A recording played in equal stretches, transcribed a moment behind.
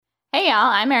y'all.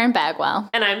 I'm Erin Bagwell.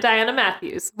 And I'm Diana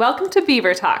Matthews. Welcome to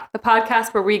Beaver Talk, the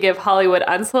podcast where we give Hollywood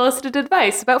unsolicited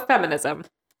advice about feminism.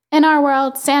 In our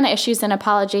world, Santa issues an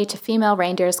apology to female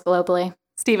reindeers globally.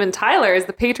 Steven Tyler is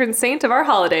the patron saint of our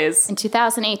holidays. And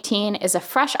 2018 is a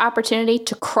fresh opportunity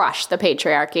to crush the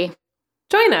patriarchy.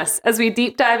 Join us as we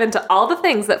deep dive into all the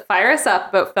things that fire us up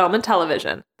about film and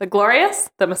television. The glorious,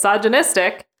 the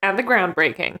misogynistic, and the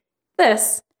groundbreaking.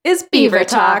 This is Beaver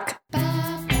Talk.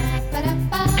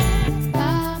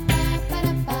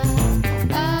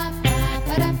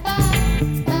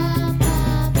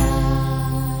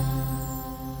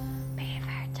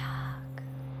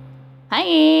 Hi.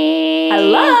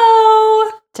 Hello.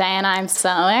 Diana, I'm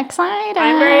so excited.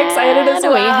 I'm very excited as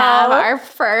well. We have our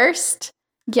first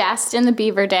guest in the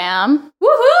Beaver Dam.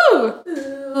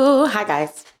 Woohoo! Ooh, hi,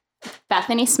 guys.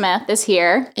 Bethany Smith is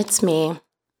here. It's me.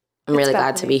 I'm really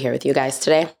glad to be here with you guys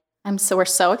today. We're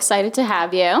so excited to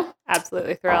have you.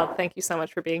 Absolutely thrilled. Thank you so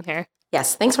much for being here.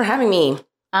 Yes, thanks for having me.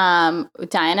 Diana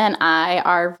and I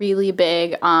are really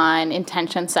big on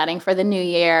intention setting for the new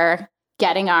year,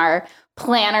 getting our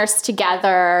planners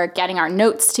together, getting our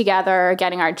notes together,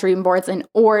 getting our dream boards in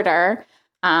order.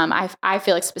 I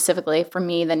feel like specifically for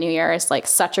me, the new year is like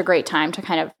such a great time to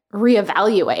kind of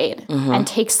reevaluate and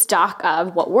take stock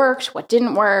of what worked, what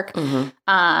didn't work. And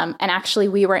actually,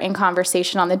 we were in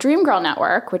conversation on the Dream Girl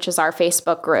Network, which is our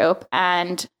Facebook group.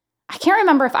 And I can't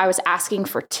remember if I was asking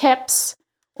for tips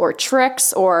or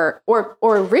tricks or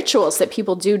rituals that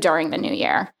people do during the new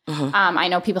year. I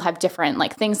know people have different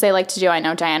like things they like to do. I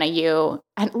know, Diana,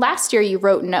 and last year you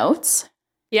wrote notes.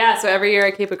 Yeah, so every year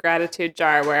I keep a gratitude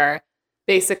jar where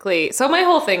basically, so my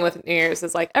whole thing with New Year's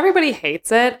is like everybody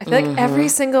hates it. I feel like every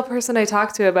single person I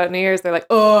talk to about New Year's, they're like,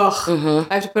 ugh,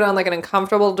 I have to put on like an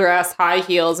uncomfortable dress, high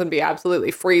heels, and be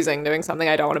absolutely freezing doing something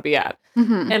I don't want to be at.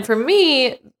 And for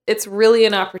me, it's really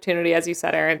an opportunity, as you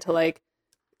said, Erin, to like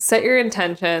set your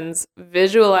intentions,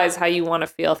 visualize how you want to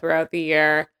feel throughout the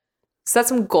year, set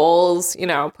some goals,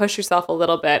 push yourself a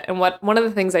little bit. And one of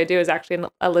the things I do is actually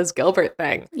a Liz Gilbert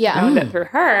thing. Yeah. I learned it through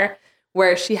her,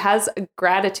 where she has a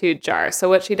gratitude jar. So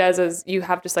what she does is you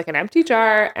have just like an empty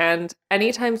jar, and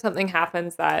anytime something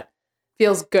happens that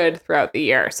feels good throughout the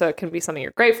year, so it can be something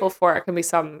you're grateful for, it can be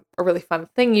a really fun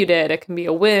thing you did, it can be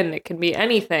a win, it can be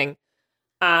anything.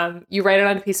 You write it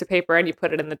on a piece of paper and you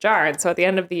put it in the jar. And so at the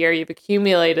end of the year, you've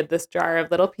accumulated this jar of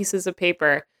little pieces of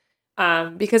paper.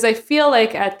 Because I feel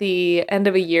like at the end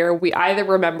of a year, we either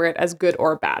remember it as good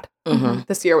or bad.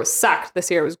 This year was sucked. This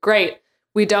year was great.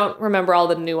 We don't remember all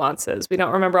the nuances. We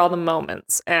don't remember all the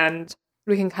moments. And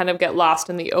we can kind of get lost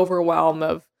in the overwhelm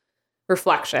of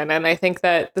reflection. And I think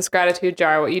that this gratitude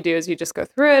jar, what you do is you just go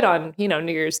through it on,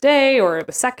 New Year's Day or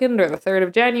the 2nd or the 3rd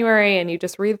of January, and you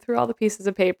just read through all the pieces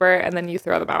of paper and then you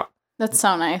throw them out. That's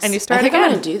so nice. And you start again. again.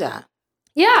 I'm going to do that.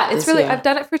 Yeah, it's really, I've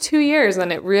done it for 2 years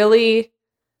and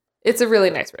it's a really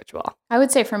nice ritual. I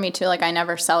would say for me too, like I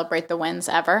never celebrate the wins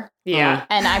ever. Yeah.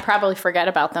 And I probably forget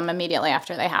about them immediately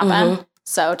after they happen.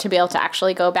 So to be able to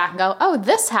actually go back and go, oh,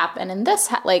 this happened and this,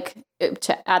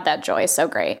 to add that joy is so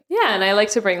great. Yeah, and I like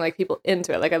to bring like people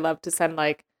into it. Like I love to send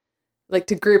like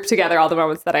to group together all the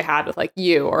moments that I had with like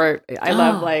you, or I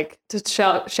love like to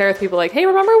share with people like, hey,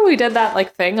 remember when we did that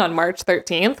like thing on March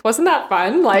 13th? Wasn't that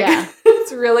fun? Like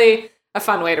it's really a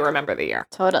fun way to remember the year.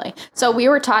 Totally. So we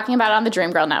were talking about it on the Dream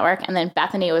Girl Network, and then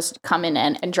Bethany was coming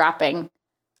in and dropping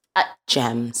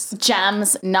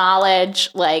gems, knowledge,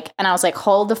 and I was like,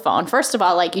 hold the phone. First of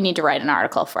all, like you need to write an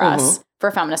article for us for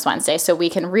Feminist Wednesday so we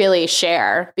can really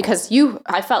share, because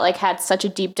I felt like had such a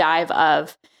deep dive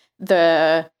of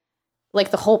the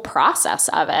whole process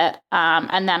of it.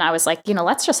 And then I was like,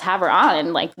 let's just have her on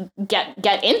and like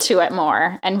get into it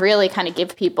more and really kind of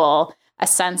give people a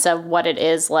sense of what it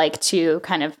is like to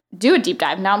kind of do a deep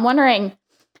dive. Now I'm wondering,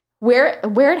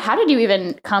 how did you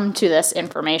even come to this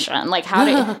information? Like,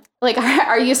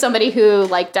 are you somebody who,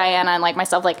 like Diana and like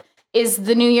myself, like, is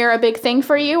the new year a big thing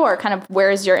for you, or kind of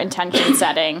where is your intention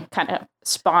setting kind of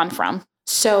spawn from?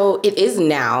 So it is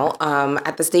now.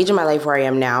 At the stage in my life where I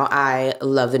am now, I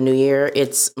love the new year.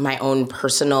 It's my own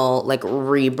personal like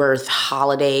rebirth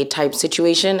holiday type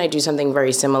situation. I do something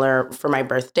very similar for my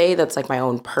birthday. That's like my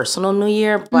own personal new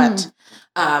year. But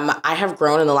I have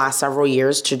grown in the last several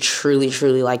years to truly,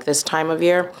 truly like this time of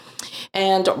year.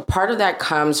 And most of that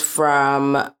comes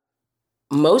from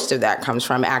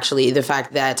actually the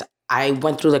fact that I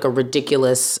went through like a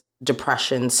ridiculous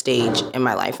depression stage in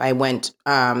my life.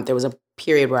 There was a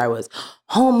period where I was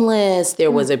homeless. There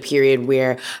was a period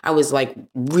where I was like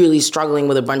really struggling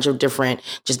with a bunch of different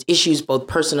just issues, both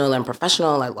personal and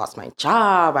professional. I lost my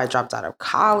job. I dropped out of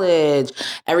college.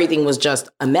 Everything was just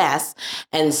a mess.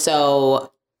 And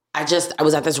so I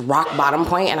was at this rock bottom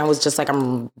point, and I was just like,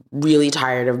 I'm really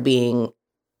tired of being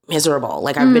miserable.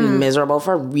 Like, I've been miserable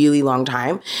for a really long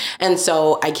time. And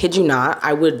so I kid you not,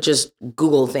 I would just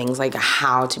Google things like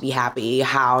how to be happy,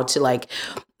 how to like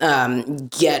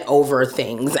get over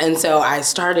things. And so I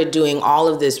started doing all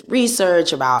of this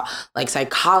research about like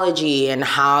psychology and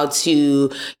how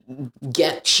to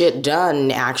get shit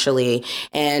done, actually.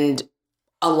 And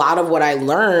a lot of what I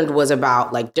learned was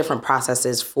about like different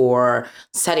processes for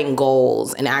setting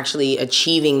goals and actually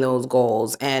achieving those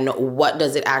goals. And what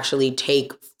does it actually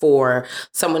take for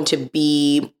someone to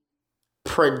be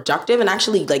productive and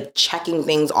actually like checking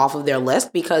things off of their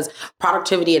list, because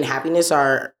productivity and happiness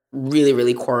are really,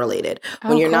 really correlated.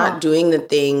 When you're not doing the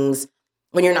things,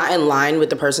 when you're not in line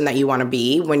with the person that you want to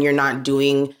be, when you're not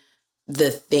doing the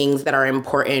things that are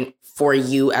important for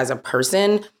you as a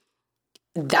person,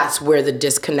 that's where the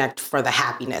disconnect for the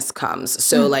happiness comes.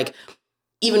 So like,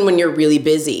 even when you're really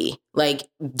busy, like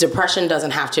depression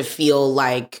doesn't have to feel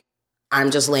like I'm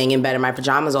just laying in bed in my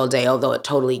pajamas all day, although it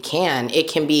totally can. It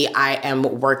can be, I am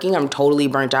working, I'm totally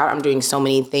burnt out, I'm doing so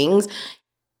many things,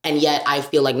 and yet I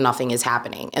feel like nothing is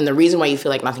happening. And the reason why you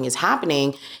feel like nothing is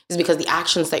happening is because the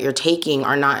actions that you're taking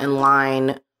are not in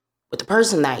line with the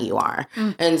person that you are.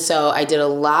 And so I did a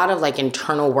lot of like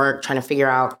internal work trying to figure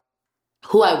out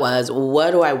who I was,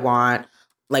 what do I want,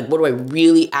 like what do I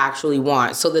really actually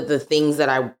want, so that the things that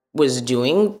I was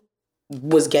doing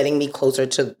was getting me closer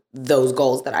to those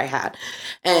goals that I had.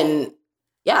 And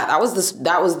yeah, that was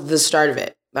the start of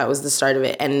it. That was the start of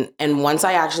it. And once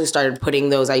I actually started putting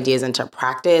those ideas into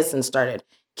practice and started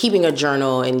keeping a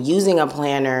journal and using a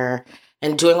planner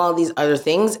and doing all these other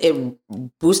things, it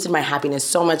boosted my happiness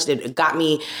so much that it got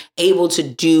me able to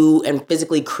do and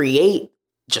physically create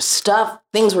just stuff.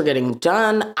 Things were getting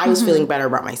done. I was feeling better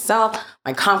about myself.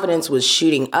 My confidence was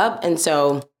shooting up. And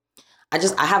so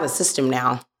I have a system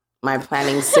now, my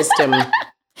planning system.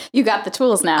 You got the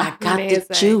tools now. I got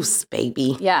the juice,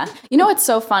 baby. Yeah. You know what's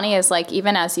so funny is like,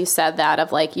 even as you said that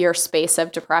of like your space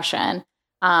of depression.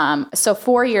 So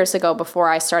 4 years ago, before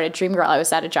I started Dream Girl, I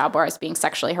was at a job where I was being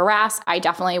sexually harassed. I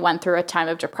definitely went through a time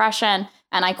of depression,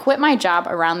 and I quit my job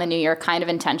around the new year kind of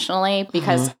intentionally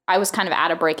because I was kind of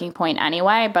at a breaking point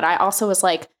anyway. But I also was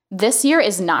like, this year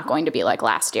is not going to be like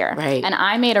last year. Right. And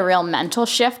I made a real mental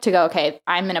shift to go, okay,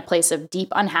 I'm in a place of deep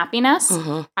unhappiness.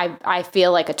 I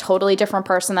feel like a totally different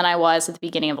person than I was at the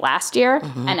beginning of last year.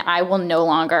 And I will no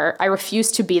longer, I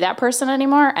refuse to be that person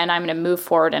anymore. And I'm going to move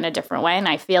forward in a different way. And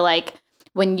I feel like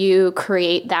when you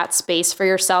create that space for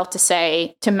yourself to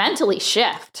say, to mentally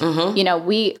shift, you know,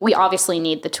 we obviously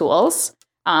need the tools.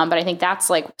 But I think that's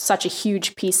like such a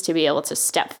huge piece to be able to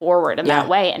step forward in that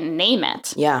way and name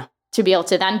it. Yeah. To be able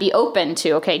to then be open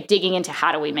to, okay, digging into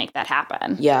how do we make that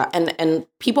happen? Yeah. And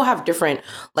people have different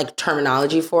like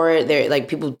terminology for it. They're like,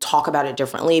 people talk about it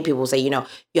differently. People say, you know,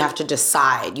 you have to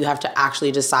decide, you have to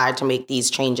actually decide to make these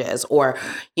changes. Or,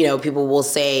 you know, people will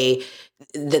say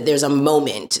that there's a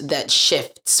moment that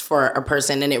shifts for a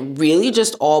person. And it really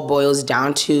just all boils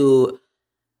down to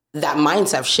that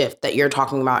mindset shift that you're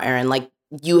talking about, Erin. Like,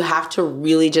 you have to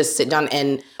really just sit down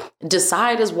and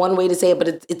decide is one way to say it, but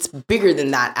it's bigger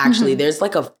than that, actually. There's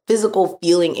like a physical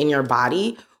feeling in your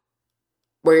body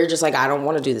where you're just like, I don't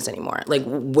want to do this anymore. Like,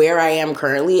 where I am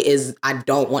currently is I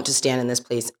don't want to stand in this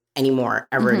place anymore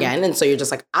ever again. And so you're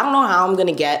just like, I don't know how I'm going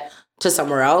to get to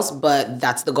somewhere else, but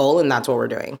that's the goal and that's what we're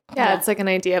doing. Yeah, it's like an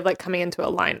idea of like coming into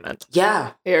alignment.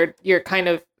 Yeah. You're kind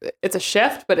of, it's a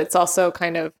shift, but it's also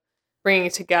kind of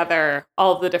bringing together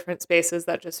all of the different spaces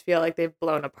that just feel like they've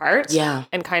blown apart. Yeah.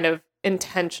 And kind of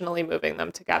intentionally moving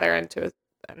them together into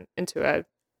a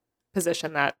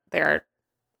position that they're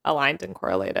aligned and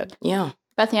correlated. Yeah.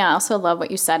 Bethany, I also love what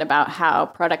you said about how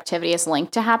productivity is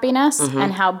linked to happiness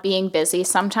and how being busy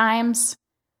sometimes,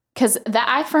 because that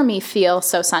I, for me, feel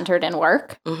so centered in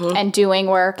work and doing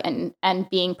work and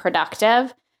being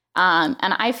productive. And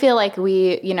I feel like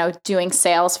we, you know, doing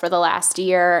sales for the last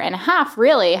year and a half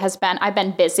really has been, I've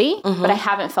been busy, but I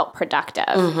haven't felt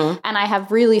productive. And I have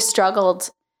really struggled,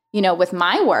 you know, with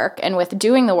my work and with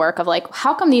doing the work of like,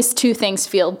 how come these two things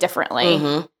feel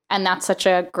differently? And that's such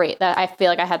a great, that I feel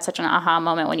like I had such an aha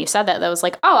moment when you said that was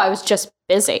like, oh, I was just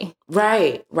busy.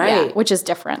 Right. Yeah, which is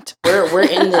different. We're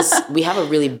in this, we have a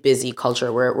really busy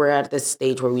culture. We're at this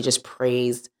stage where we just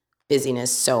praise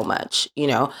busyness so much, you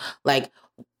know, like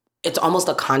it's almost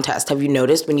a contest. Have you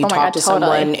noticed when you talk to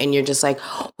someone and you're just like,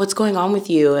 what's going on with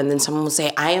you? And then someone will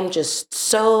say, I am just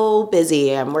so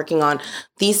busy. I'm working on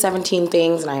these 17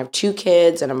 things and I have 2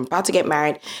 kids and I'm about to get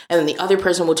married. And then the other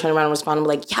person will turn around and respond and be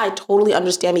like, yeah, I totally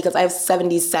understand because I have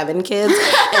 77 kids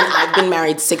and I've been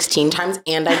married 16 times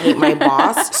and I hate my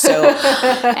boss. So,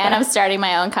 and I'm starting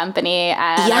my own company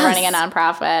and I'm running a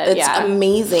nonprofit. It's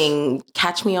amazing.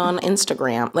 Catch me on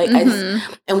Instagram. Like,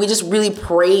 and we just really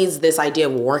praise this idea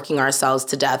of working ourselves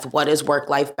to death. What is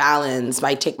work-life balance?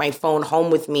 I take my phone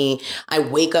home with me. I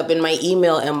wake up in my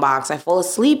email inbox. I fall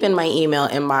asleep in my email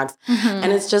inbox.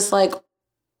 And it's just like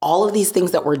all of these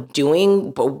things that we're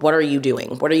doing, but what are you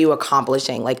doing? What are you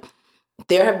accomplishing? Like,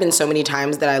 there have been so many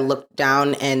times that I looked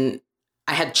down and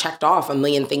I had checked off a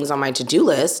million things on my to-do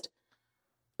list.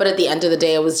 But at the end of the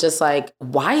day, it was just like,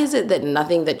 why is it that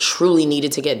nothing that truly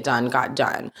needed to get done got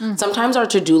done? Sometimes our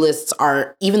to-do lists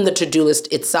are, even the to-do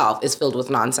list itself is filled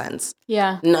with nonsense.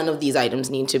 Yeah. None of these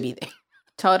items need to be there.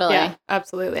 Totally. Yeah,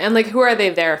 absolutely. And like, who are they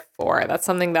there for? That's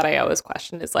something that I always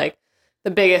question is like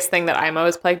the biggest thing that I'm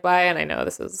always plagued by. And I know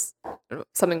this is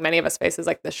something many of us face is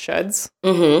like the shoulds.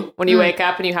 When you wake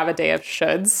up and you have a day of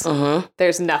shoulds,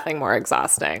 there's nothing more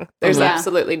exhausting. There's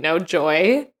absolutely no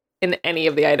joy in any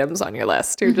of the items on your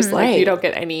list. You're just like, you don't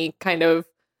get any kind of,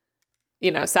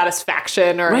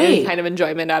 satisfaction or any kind of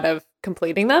enjoyment out of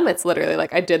completing them. It's literally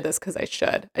like, I did this because I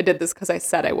should. I did this because I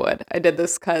said I would. I did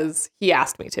this because he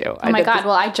asked me to. Oh my God.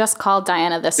 Well, I just called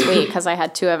Diana this week because I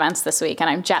had 2 events this week and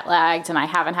I'm jet lagged and I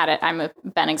haven't had it. I've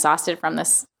been exhausted from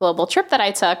this global trip that I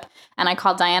took. And I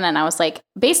called Diana and I was like,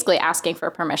 basically asking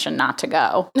for permission not to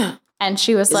go. And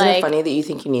she was Isn't it funny that you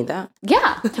think you need that?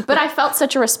 Yeah. But I felt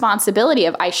such a responsibility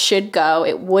of I should go.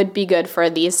 It would be good for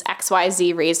these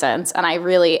XYZ reasons. And I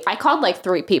called like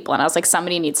 3 people and I was like,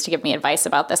 somebody needs to give me advice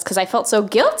about this because I felt so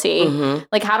guilty.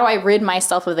 Like, how do I rid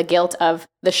myself of the guilt of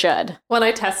the should? When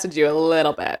I tested you a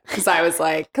little bit because I was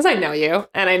like, because I know you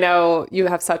and I know you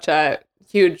have such a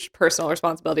huge personal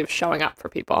responsibility of showing up for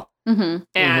people.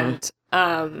 And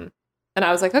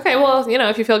I was like, okay, well,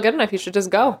 if you feel good enough, you should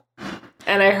just go.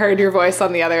 And I heard your voice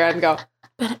on the other end go,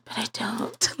 but I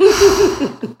don't.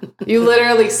 You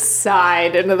literally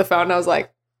sighed into the phone. And I was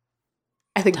like,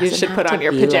 I think you should put on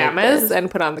your pajamas and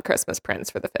put on the Christmas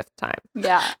Prince for the 5th time.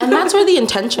 Yeah. And that's where the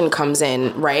intention comes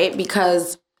in, right?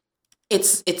 Because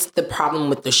it's the problem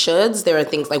with the shoulds. There are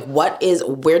things like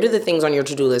where do the things on your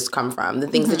to-do list come from? The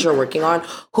things that you're working on,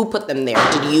 who put them there?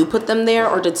 Did you put them there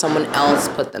or did someone else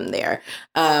put them there?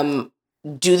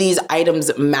 Do these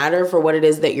items matter for what it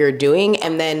is that you're doing?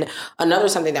 And then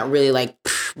something that really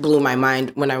blew my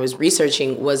mind when I was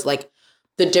researching was like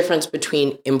the difference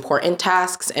between important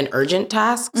tasks and urgent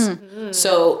tasks.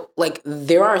 So like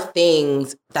there are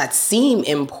things that seem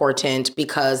important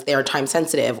because they're time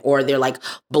sensitive or they're like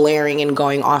blaring and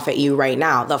going off at you right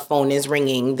now. The phone is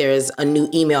ringing. There's a new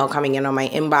email coming in on my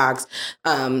inbox.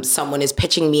 Someone is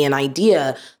pitching me an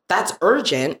idea. That's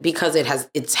urgent because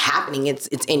it's happening. It's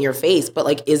in your face. But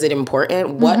like, is it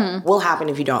important? What will happen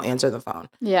if you don't answer the phone?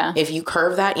 Yeah. If you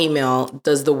curve that email,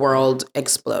 does the world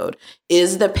explode?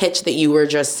 Is the pitch that you were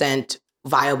just sent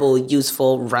viable,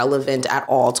 useful, relevant at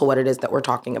all to what it is that we're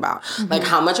talking about? Like,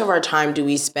 how much of our time do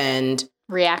we spend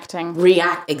reacting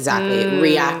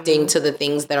to the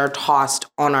things that are tossed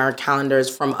on our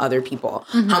calendars from other people?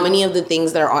 How many of the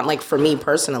things that are on, like for me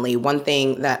personally, one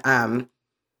thing that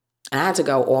and I had to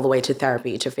go all the way to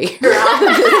therapy to figure out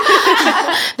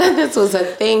that this was a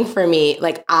thing for me.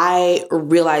 Like, I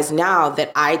realize now that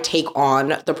I take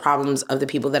on the problems of the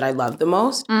people that I love the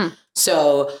most.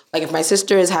 So, like, if my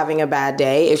sister is having a bad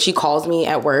day, if she calls me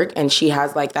at work and she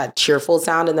has, like, that cheerful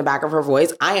sound in the back of her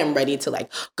voice, I am ready to,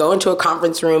 like, go into a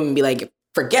conference room and be like,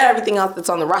 forget everything else that's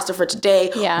on the roster for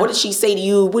today. What did she say to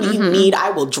you? What do you need? I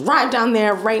will drive down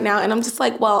there right now. And I'm just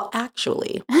like, well,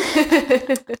 actually...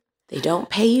 They don't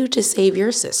pay you to save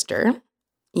your sister.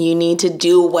 You need to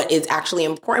do what is actually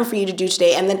important for you to do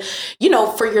today. And then,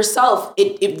 for yourself,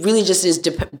 it really just is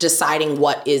deciding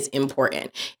what is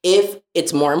important. If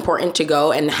it's more important to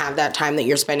go and have that time that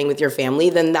you're spending with your family,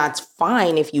 then that's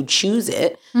fine if you choose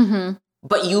it.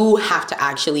 But you have to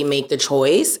actually make the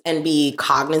choice and be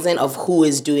cognizant of who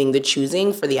is doing the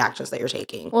choosing for the actions that you're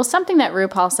taking. Well, something that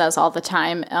RuPaul says all the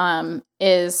time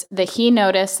is that he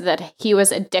noticed that he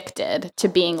was addicted to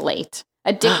being late,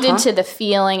 addicted to the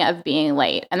feeling of being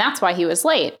late. And that's why he was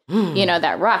late,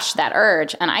 that rush, that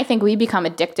urge. And I think we become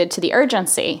addicted to the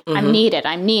urgency. I'm needed.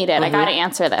 I got to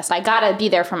answer this. I got to be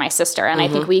there for my sister. And I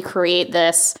think we create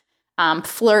this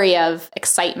flurry of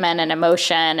excitement and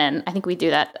emotion. And I think we do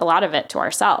a lot of it to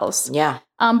ourselves. Yeah.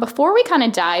 Before we kind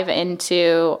of dive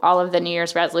into all of the New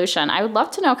Year's resolution, I would love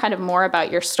to know kind of more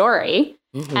about your story.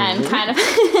 and kind of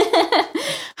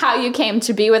how you came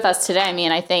to be with us today. I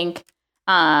mean, I think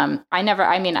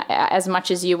as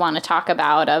much as you want to talk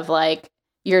about of like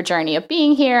your journey of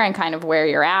being here and kind of where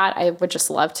you're at, I would just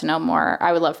love to know more.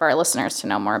 I would love for our listeners to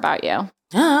know more about you.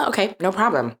 Okay, no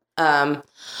problem.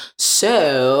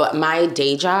 So my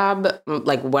day job,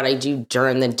 like what I do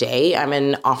during the day, I'm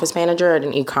an office manager at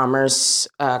an e-commerce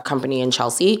company in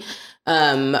Chelsea.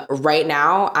 Right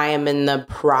now, I am in the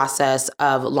process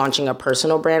of launching a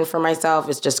personal brand for myself.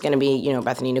 It's just going to be,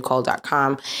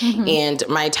 BethanyNicole.com. And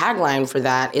my tagline for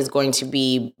that is going to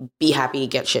be happy,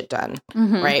 get shit done,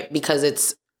 right? Because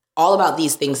it's all about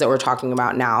these things that we're talking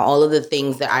about now, all of the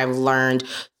things that I've learned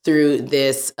through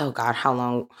this. Oh God, how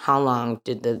long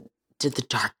did the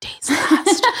dark days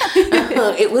last?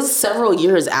 It was several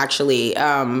years, actually.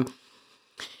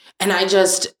 And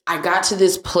I got to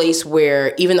this place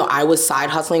where even though I was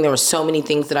side hustling, there were so many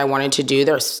things that I wanted to do.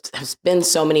 There's been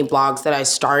so many blogs that I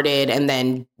started and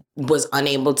then was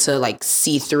unable to like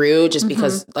see through just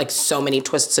because like so many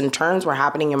twists and turns were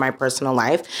happening in my personal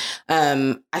life.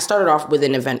 I started off with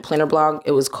an event planner blog.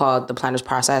 It was called The Planner's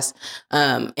Process.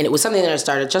 And it was something that I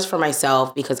started just for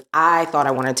myself because I thought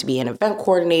I wanted to be an event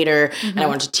coordinator and I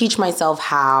wanted to teach myself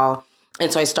how.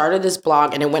 And so I started this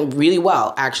blog and it went really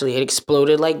well. Actually, it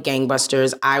exploded like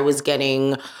gangbusters. I was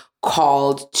getting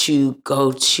called to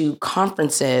go to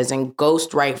conferences and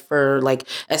ghostwrite for like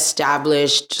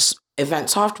established event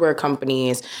software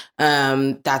companies.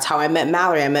 That's how I met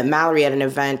Mallory. I met Mallory at an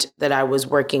event that I was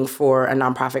working for a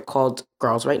nonprofit called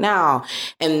Girls Right Now.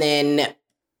 And then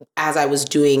as I was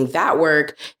doing that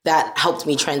work, that helped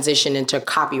me transition into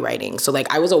copywriting. So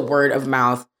like I was a word of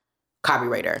mouth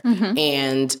copywriter.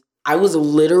 And I was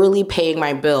literally paying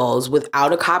my bills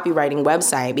without a copywriting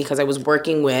website because I was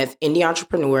working with indie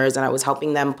entrepreneurs and I was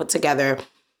helping them put together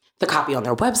the copy on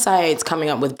their websites, coming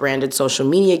up with branded social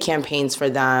media campaigns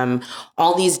for them,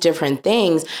 all these different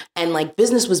things. And like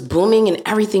business was booming and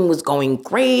everything was going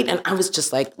great. And I was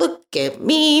just like, look at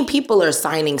me. People are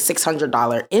signing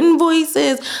 $600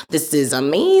 invoices. This is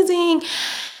amazing.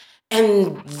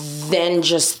 And then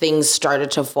just things started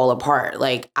to fall apart.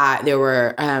 Like there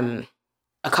were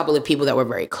a couple of people that were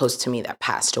very close to me that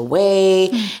passed away.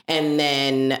 And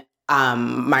then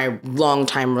my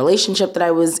longtime relationship that I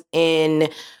was in,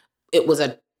 it was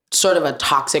a sort of a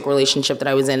toxic relationship that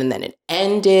I was in, and then it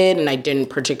ended and I didn't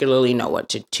particularly know what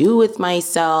to do with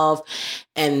myself.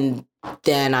 And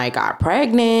then I got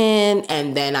pregnant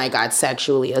and then I got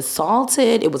sexually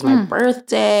assaulted. It was my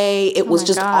birthday. It was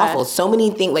just awful. So many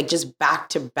things, like just back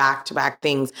to back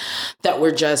things that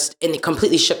were just, and it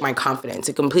completely shook my confidence.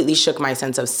 It completely shook my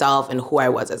sense of self and who I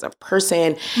was as a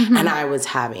person. And I was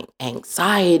having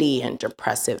anxiety and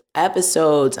depressive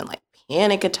episodes and like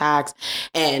panic attacks.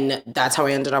 And that's how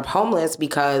I ended up homeless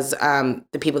because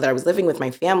the people that I was living with, my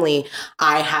family,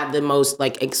 I had the most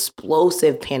like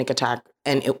explosive panic attack.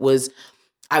 And I was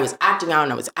acting out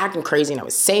and I was acting crazy and I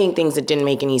was saying things that didn't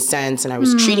make any sense and I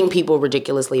was treating people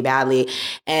ridiculously badly.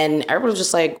 And everybody was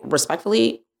just like,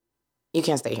 respectfully, you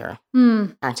can't stay here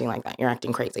acting like that. You're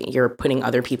acting crazy. You're putting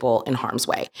other people in harm's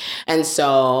way. And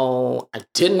so I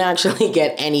didn't actually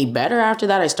get any better after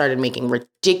that. I started making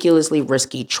ridiculously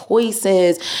risky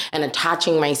choices and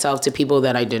attaching myself to people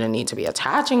that I didn't need to be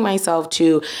attaching myself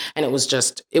to. And it was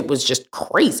just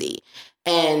crazy.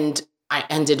 And I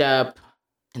ended up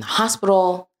in the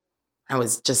hospital. I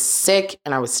was just sick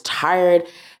and I was tired.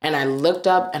 And I looked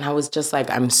up and I was just like,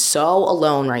 I'm so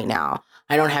alone right now.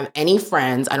 I don't have any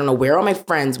friends. I don't know where all my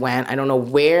friends went. I don't know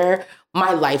where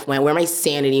my life went, where my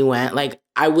sanity went. Like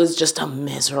I was just a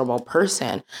miserable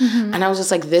person. And I was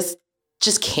just like, it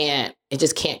just can't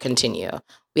continue.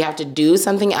 We have to do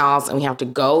something else and we have to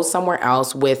go somewhere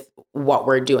else with what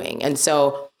we're doing. And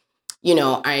so,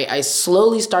 I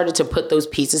slowly started to put those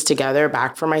pieces together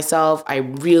back for myself. I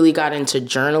really got into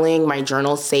journaling. My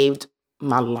journal saved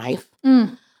my life.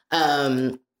 And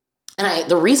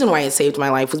the reason why it saved my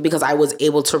life was because I was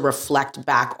able to reflect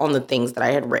back on the things that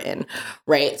I had written,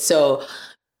 right? So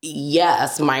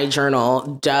yes, my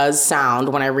journal does sound,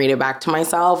 when I read it back to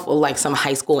myself, like some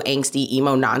high school angsty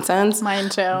emo nonsense. Mine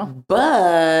too.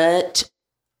 But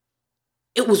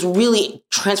it was really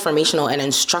transformational and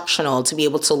instructional to be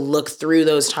able to look through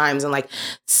those times and like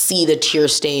see the tear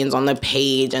stains on the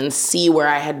page and see where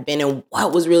I had been and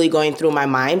what was really going through my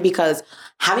mind, because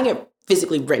having it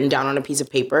physically written down on a piece of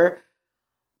paper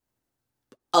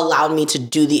allowed me to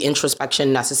do the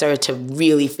introspection necessary to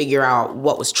really figure out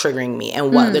what was triggering me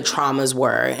and what the traumas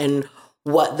were and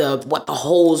what the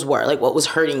holes were, like what was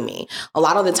hurting me. A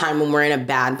lot of the time when we're in a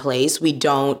bad place, we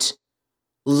don't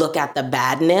look at the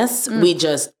badness. We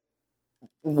just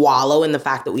wallow in the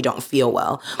fact that we don't feel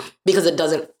well, because it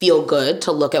doesn't feel good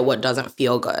to look at what doesn't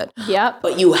feel good. Yep.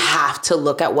 But you have to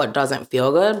look at what doesn't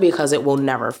feel good, because it will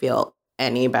never feel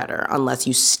any better unless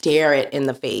you stare it in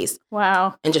the face.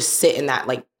 Wow. And just sit in that,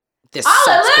 like, this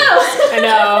Hallelujah! sucks. I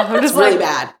know. I'm just It's really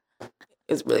bad.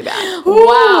 It's really bad.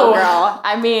 Wow, girl.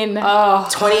 I mean,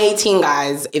 2018,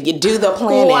 guys, if you do the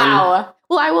planning. wow.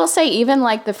 Well, I will say, even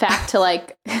like the fact to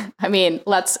like, I mean,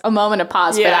 let's a moment of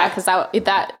pause for that, because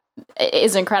that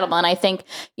is incredible. And I think,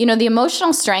 you know, the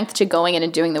emotional strength to going in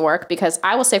and doing the work, because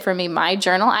I will say for me, my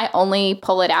journal, I only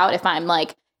pull it out if I'm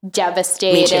like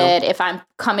devastated, if I'm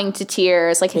coming to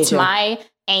tears. Like, it's my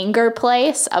anger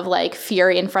place of like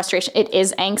fury and frustration. It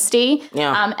is angsty.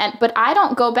 Yeah. But I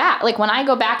don't go back. Like, when I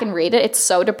go back and read it, it's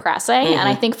so depressing. And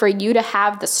I think for you to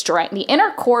have the strength, the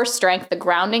inner core strength, the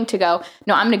grounding to go,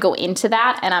 no, I'm going to go into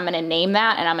that, and I'm going to name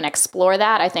that, and I'm going to explore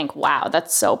that. I think, wow,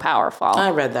 that's so powerful.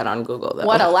 I read that on Google, though.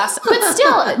 What a lesson. But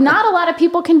still, not a lot of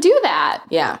people can do that.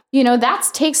 Yeah. You know, that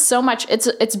takes so much.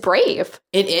 It's brave.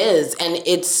 It is. And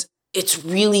it's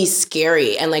really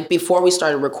scary. And like, before we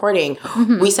started recording,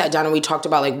 we sat down and we talked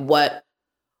about like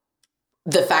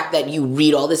the fact that you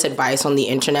read all this advice on the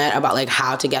internet about like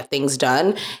how to get things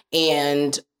done,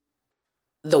 and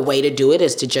the way to do it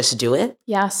is to just do it.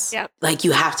 Yes. Yeah. Like,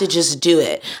 you have to just do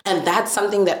it. And that's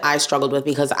something that I struggled with,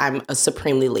 because I'm a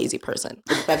supremely lazy person.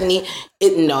 With Bethany,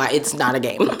 it's not a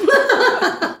game.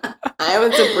 I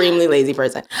am a supremely lazy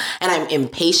person. And I'm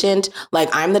impatient. Like,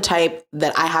 I'm the type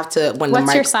that I have to...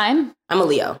 What's your sign? I'm a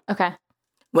Leo. Okay.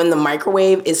 When the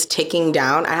microwave is ticking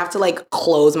down, I have to like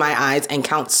close my eyes and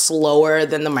count slower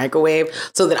than the microwave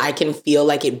so that I can feel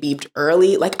like it beeped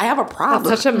early. Like, I have a problem.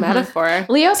 That's such a metaphor.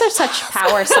 Leos are such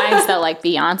power signs that like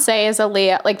Beyonce is a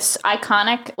Leo, like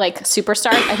iconic, like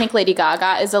superstar. I think Lady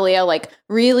Gaga is a Leo. Like,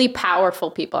 really powerful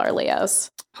people are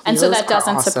Leos. And so that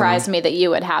doesn't surprise me that you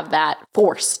would have that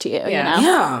force to you, you know?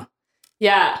 Yeah.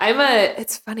 Yeah.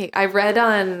 It's funny. I'm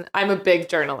a big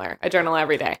journaler. I journal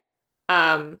every day.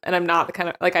 And I'm not the kind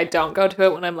of, like, I don't go to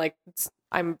it when I'm like,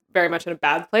 I'm very much in a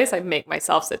bad place. I make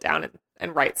myself sit down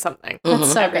and write something.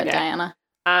 That's so good, day. Diana.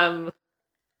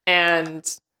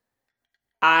 And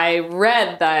I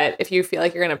read that if you feel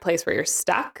like you're in a place where you're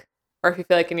stuck, or if you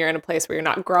feel like you're in a place where you're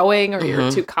not growing, or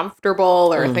you're too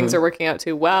comfortable, or things are working out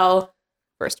too well,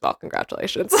 first of all,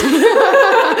 congratulations.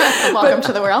 Welcome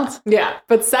to the world. Yeah.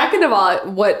 But second of all,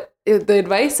 what the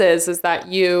advice is that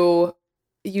you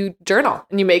journal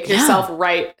and you make yourself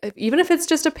write, even if it's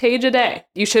just a page a day.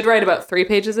 You should write about 3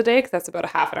 pages a day, because that's about a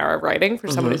half an hour of writing for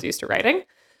someone who's used to writing.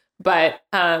 But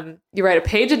you write a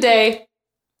page a day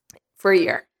for a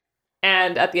year.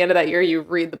 And at the end of that year, you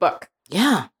read the book.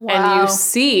 Yeah. Wow. And you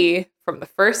see from the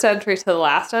first entry to the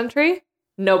last entry,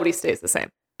 nobody stays the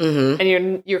same.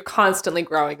 And you're constantly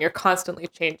growing, you're constantly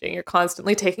changing, you're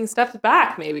constantly taking steps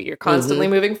back. Maybe you're constantly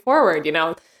moving forward. You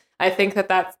know, I think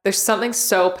that there's something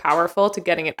so powerful to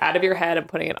getting it out of your head and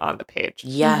putting it on the page.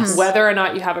 Yes. Whether or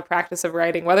not you have a practice of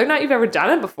writing, whether or not you've ever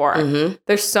done it before,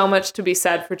 there's so much to be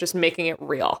said for just making it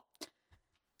real.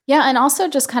 Yeah, and also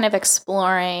just kind of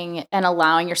exploring and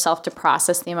allowing yourself to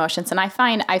process the emotions. And I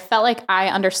felt like I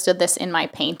understood this in my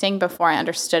painting before I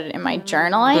understood it in my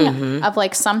journaling, of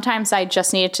like, sometimes I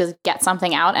just needed to get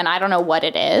something out and I don't know what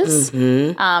it is.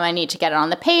 I need to get it on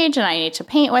the page, and I need to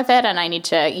paint with it, and I need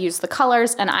to use the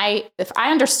colors. And if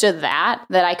I understood that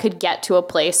I could get to a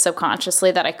place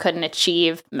subconsciously that I couldn't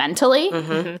achieve mentally.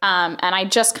 And I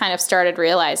just kind of started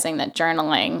realizing that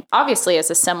journaling obviously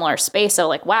is a similar space. So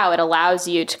like, wow, it allows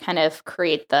you to kind of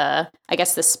create the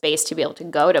space to be able to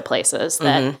go to places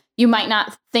that you might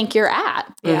not think you're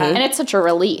at. And it's such a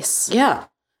release. Yeah.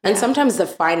 And sometimes the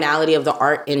finality of the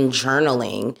art in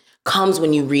journaling comes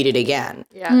when you read it again.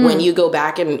 When you go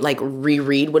back and like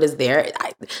reread what is there,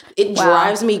 it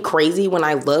drives me crazy when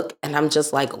I look and I'm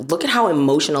just like, look at how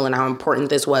emotional and how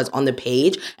important this was on the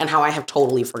page, and how I have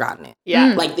totally forgotten it.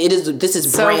 Like, this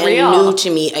is so brand new to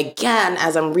me again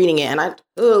as I'm reading it, and I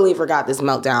totally forgot this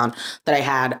meltdown that I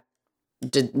had,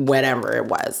 whatever it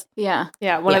was.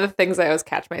 One of the things I always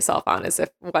catch myself on is if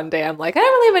one day I'm like, I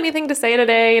don't really have anything to say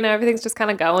today, you know, everything's just kind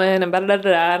of going, and and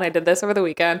I did this over the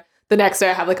weekend. The next day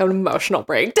I have like an emotional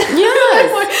breakdown.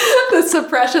 The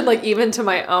suppression, like, even to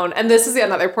my own. And this is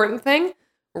another important thing,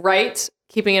 right?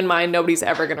 Keeping in mind, nobody's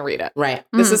ever going to read it. Right.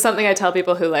 This is something I tell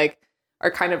people who like are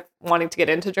kind of wanting to get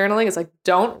into journaling, is like,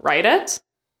 don't write it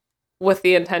with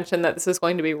the intention that this is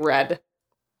going to be read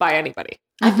by anybody.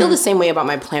 I feel the same way about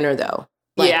my planner, though.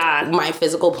 Like, my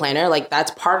physical planner, like,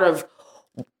 that's part of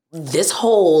this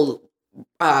whole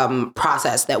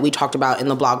process that we talked about in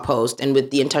the blog post and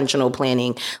with the intentional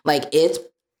planning. Like, it's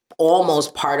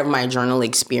almost part of my journal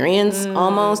experience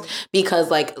almost,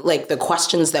 because like the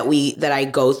questions that I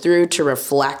go through to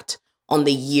reflect on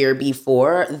the year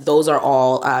before, those are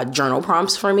all journal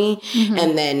prompts for me. Mm-hmm.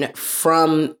 And then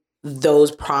from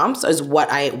those prompts is where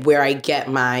I get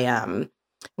my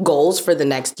goals for the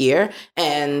next year.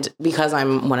 And because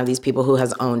I'm one of these people who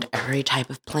has owned every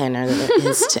type of planner that there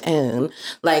is to own,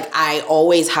 like I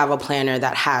always have a planner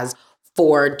that has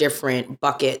 4 different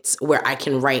buckets where I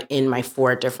can write in my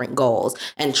 4 different goals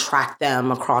and track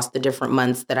them across the different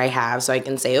months that I have. So I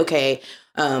can say, okay,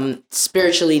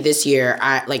 spiritually this year,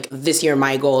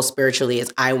 my goal spiritually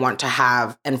is I want to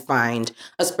have and find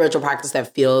a spiritual practice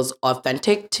that feels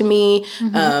authentic to me.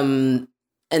 Mm-hmm.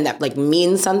 And that like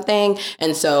means something.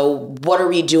 And so what are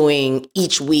we doing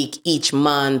each week, each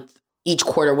month, each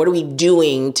quarter? What are we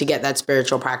doing to get that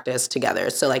spiritual practice together?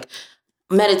 So like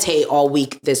meditate all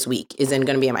week this week isn't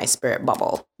going to be in my spirit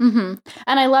bubble. Mm-hmm.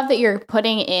 And I love that you're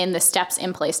putting in the steps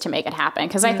in place to make it happen.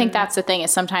 Because I think that's the thing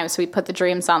is sometimes we put the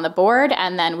dreams on the board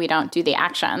and then we don't do the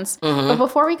actions. Mm-hmm. But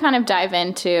before we kind of dive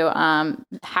into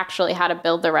actually how to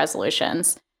build the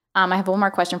resolutions, I have one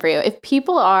more question for you. If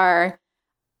people are,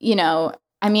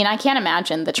 I mean, I can't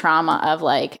imagine the trauma of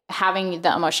like having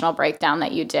the emotional breakdown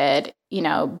that you did,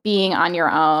 being on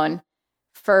your own,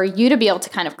 for you to be able to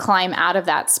kind of climb out of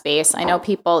that space. I know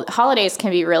holidays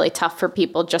can be really tough for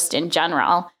people just in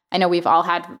general. I know we've all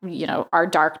had, our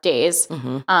dark days.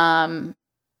 Mm-hmm.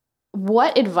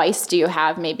 What advice do you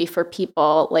have maybe for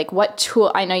people? Like what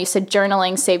tool, I know you said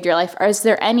journaling saved your life. Or is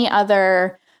there any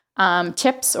other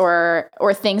tips or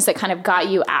things that kind of got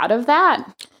you out of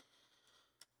that?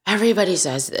 Everybody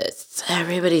says this.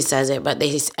 Everybody says it, but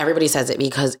everybody says it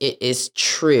because it is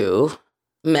true.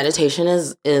 Meditation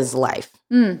is life.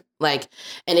 Like,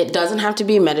 and it doesn't have to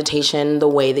be meditation the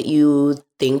way that you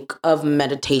think of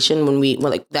meditation when we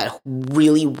like that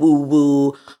really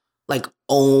woo-woo, like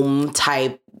Om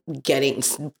type getting,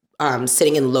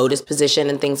 sitting in lotus position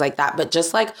and things like that. But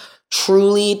just like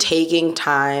truly taking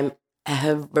time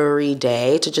every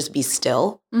day to just be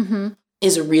still. Mm-hmm.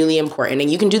 Is really important.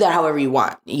 And you can do that however you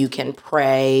want. You can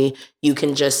pray. You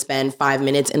can just spend 5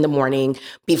 minutes in the morning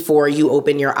before you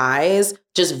open your eyes,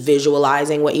 just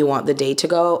visualizing what you want the day to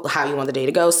go, how you want the day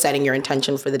to go, setting your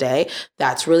intention for the day.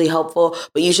 That's really helpful.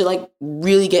 But you should like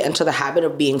really get into the habit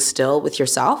of being still with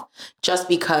yourself, just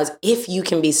because if you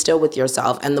can be still with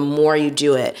yourself and the more you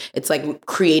do it, it's like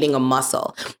creating a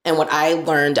muscle. And what I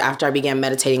learned after I began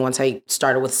meditating, once I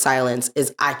started with silence,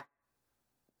 is I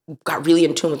got really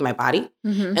in tune with my body.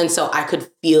 Mm-hmm. And so I could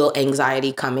feel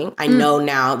anxiety coming. I know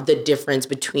now the difference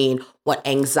between what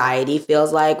anxiety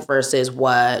feels like versus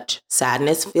what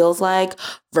sadness feels like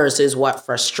versus what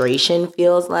frustration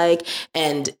feels like.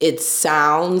 And it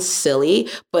sounds silly,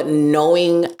 but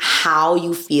knowing how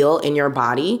you feel in your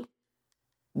body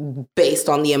based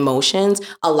on the emotions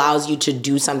allows you to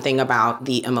do something about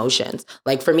the emotions.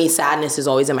 Like for me, sadness is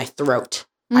always in my throat.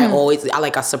 I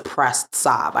like a suppressed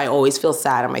sob. I always feel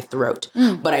sad in my throat,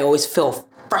 but I always feel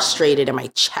frustrated in my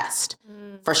chest.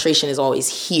 Frustration is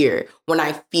always here. When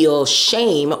I feel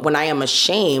shame, when I am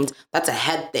ashamed, that's a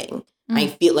head thing. I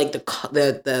feel like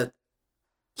the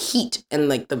heat and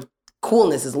like the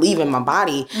coolness is leaving my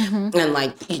body. And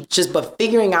like but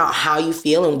figuring out how you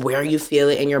feel and where you feel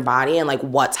it in your body and like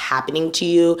what's happening to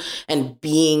you and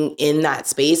being in that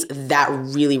space, that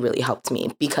really, really helped me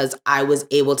because I was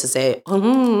able to say,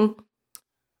 I'm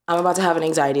about to have an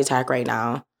anxiety attack right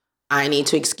now. I need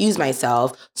to excuse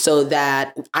myself so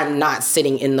that I'm not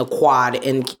sitting in the quad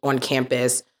on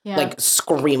campus, like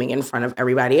screaming in front of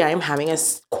everybody. I am having a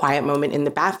quiet moment in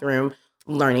the bathroom,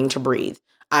 learning to breathe.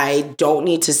 I don't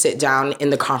need to sit down in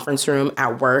the conference room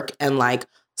at work and like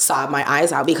sob my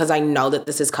eyes out because I know that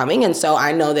this is coming. And so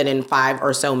I know that in 5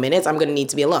 or so minutes, I'm going to need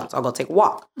to be alone. So I'll go take a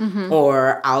walk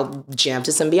or I'll jam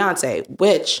to some Beyonce,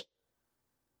 which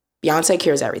Beyonce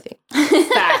cures everything.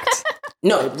 Fact.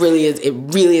 No, it really is. It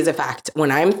really is a fact.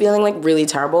 When I'm feeling like really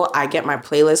terrible, I get my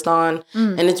playlist on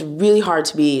and it's really hard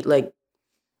to be like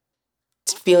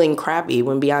feeling crappy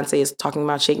when Beyonce is talking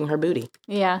about shaking her booty.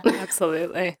 Yeah,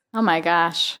 absolutely. Oh my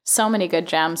gosh. So many good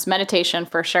gems. Meditation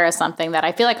for sure is something that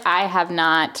I feel like I have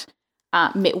not,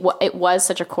 it was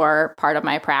such a core part of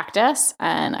my practice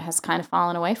and it has kind of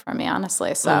fallen away from me,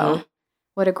 honestly. So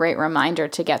what a great reminder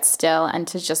to get still and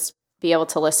to just be able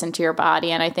to listen to your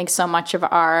body. And I think so much of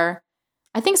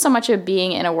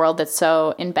being in a world that's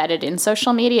so embedded in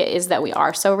social media is that we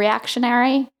are so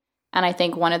reactionary. And I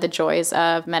think one of the joys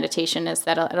of meditation is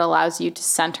that it allows you to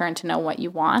center and to know what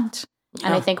you want. Yeah.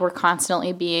 And I think we're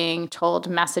constantly being told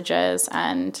messages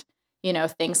and,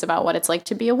 things about what it's like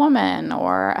to be a woman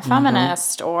or a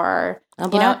feminist or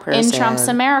Black person. in Trump's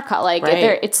America. Like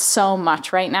Right. it's so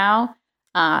much right now.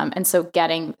 And so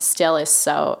getting still is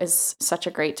such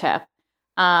a great tip.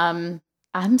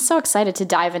 I'm so excited to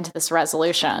dive into this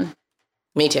resolution.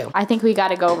 Me too. I think we got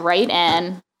to go right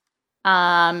in.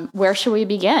 Where should we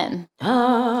begin?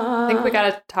 I think we got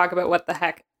to talk about what the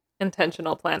heck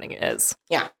intentional planning is.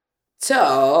 Yeah.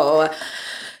 So,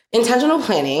 intentional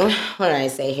planning, what did I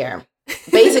say here?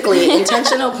 Basically,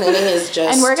 intentional planning is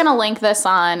just... And we're going to link this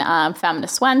on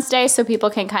Feminist Wednesday so people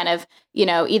can kind of,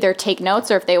 either take notes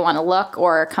or if they want to look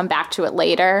or come back to it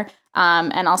later.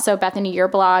 And also, Bethany, your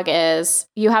blog is,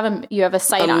 you have a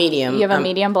site on Medium. You have a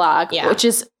Medium blog, yeah. which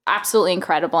is absolutely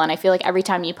incredible. And I feel like every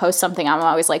time you post something, I'm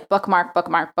always like, bookmark.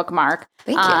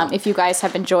 Thank you. If you guys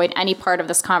have enjoyed any part of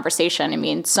this conversation, I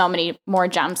mean, so many more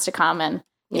gems to come. And,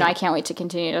 I can't wait to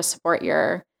continue to support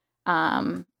your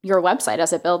website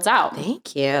as it builds out.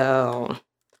 Thank you.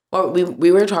 Well,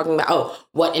 we were talking about,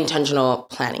 what intentional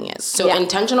planning is. So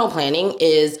intentional planning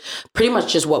is pretty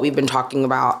much just what we've been talking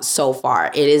about so far.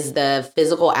 It is the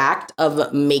physical act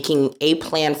of making a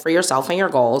plan for yourself and your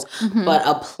goals, but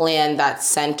a plan that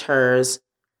centers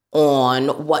on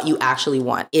what you actually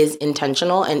want, is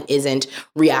intentional and isn't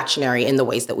reactionary in the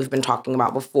ways that we've been talking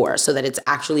about before, so that it's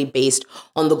actually based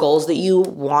on the goals that you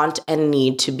want and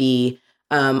need to be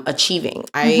achieving.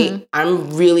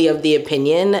 I'm really of the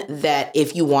opinion that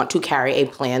if you want to carry a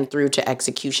plan through to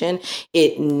execution,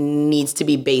 it needs to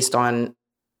be based on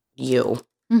you.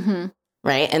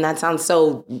 Right? And that sounds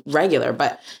so regular,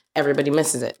 but everybody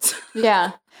misses it.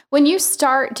 Yeah. When you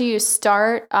start, do you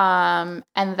start and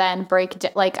then break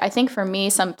it? Like, I think for me,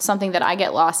 something that I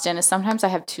get lost in is sometimes I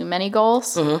have too many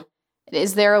goals.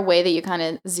 Is there a way that you kind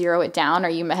of zero it down? Or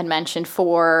you had mentioned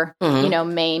 4,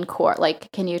 main core.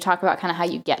 Like, can you talk about kind of how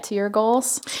you get to your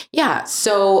goals? Yeah.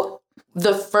 So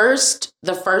the first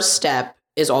step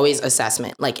is always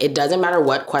assessment. Like, it doesn't matter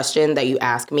what question that you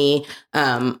ask me.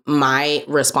 My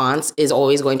response is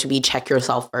always going to be check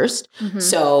yourself first.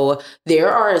 So there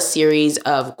are a series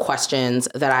of questions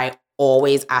that I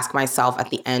always ask myself at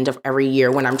the end of every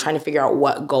year when I'm trying to figure out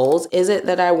what goals is it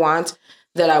that I want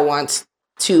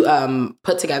to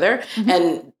put together.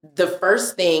 And the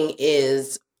first thing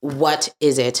is, what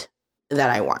is it that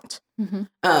I want?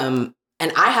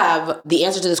 And I have the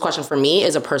answer to this question for me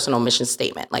is a personal mission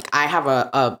statement. Like, I have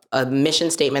a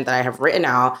mission statement that I have written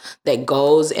out that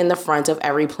goes in the front of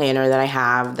every planner that I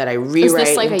have, that I rewrite. Is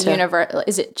this like a universe?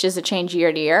 Does it change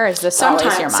year to year? Or is this always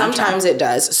your mantra? Sometimes it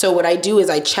does. So what I do is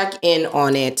I check in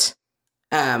on it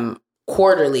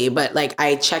quarterly, but like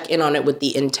I check in on it with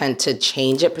the intent to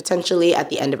change it potentially at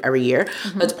the end of every year.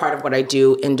 That's part of what I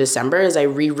do in December is I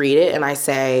reread it and I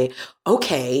say,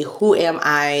 okay, who am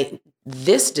I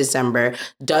this December?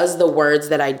 Does the words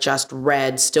that I just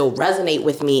read still resonate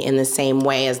with me in the same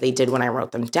way as they did when I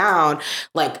wrote them down?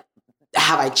 Like,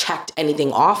 have I checked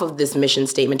anything off of this mission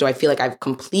statement? Do I feel like I've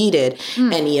completed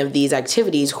any of these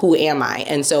activities? Who am I?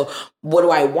 And so what do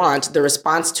I want? The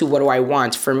response to what do I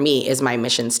want for me is my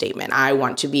mission statement. I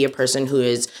want to be a person who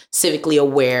is civically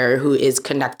aware, who is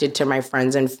connected to my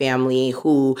friends and family,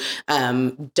 who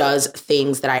does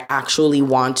things that I actually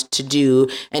want to do,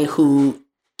 and who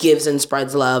gives and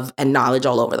spreads love and knowledge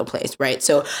all over the place, right?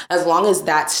 So as long as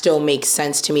that still makes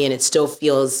sense to me and it still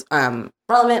feels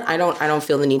relevant, I don't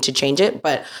feel the need to change it.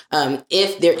 But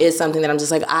if there is something that I'm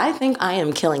just like, I think I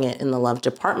am killing it in the love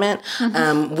department,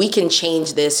 we can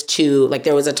change this to, like,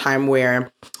 there was a time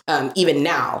where even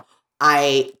now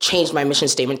I changed my mission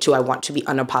statement to I want to be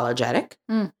unapologetic.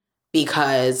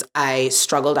 Because I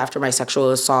struggled after my sexual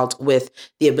assault with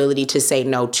the ability to say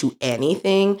no to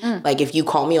anything. Like, if you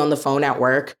call me on the phone at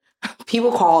work,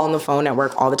 people call on the phone at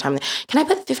work all the time. Can I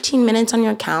put 15 minutes on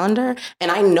your calendar?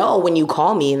 And I know when you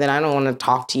call me that I don't want to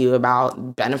talk to you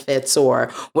about benefits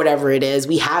or whatever it is.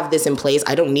 We have this in place.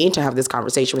 I don't need to have this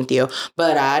conversation with you,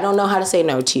 but I don't know how to say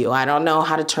no to you. I don't know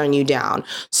how to turn you down.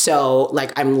 So,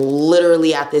 like, I'm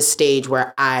literally at this stage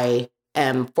where I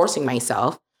am forcing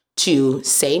myself to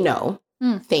say no,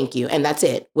 thank you, and that's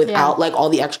it, without like all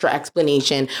the extra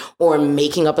explanation or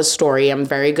making up a story. I'm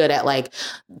very good at like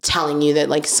telling you that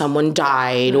like someone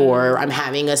died or I'm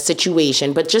having a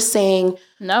situation, but just saying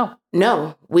no,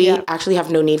 we actually have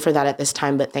no need for that at this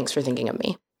time, but thanks for thinking of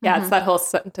me. Yeah, it's that whole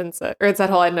sentence, or it's that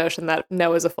whole notion that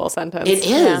no is a full sentence. It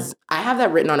is. I have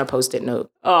that written on a Post-it note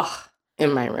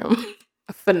in my room.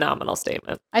 A phenomenal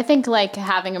statement. I think like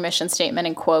having a mission statement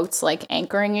in quotes, like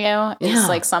anchoring you, is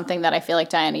like something that I feel like,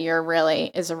 Diana,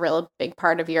 is a real big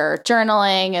part of your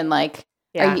journaling. And like,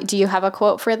 do you have a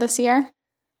quote for this year?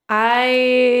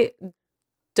 I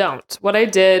don't. What I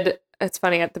did, it's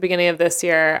funny, at the beginning of this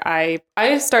year, I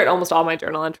start almost all my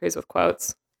journal entries with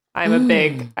quotes. I'm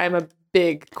a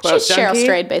big quote She's Cheryl junkie.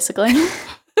 Strayed, basically.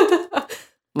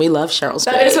 We love Cheryl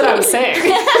Strayed. That is what I was saying.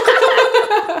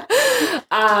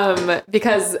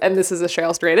 Because, and this is a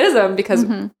Cheryl Strayedism, because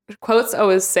quotes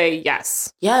always say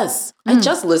yes. Yes. I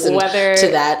just listened to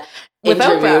that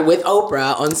interview with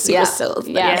Oprah on Super Sills.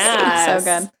 Yes.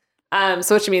 So good.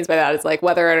 So what she means by that is like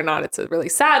whether or not it's a really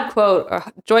sad quote,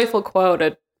 a joyful quote,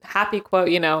 a happy quote,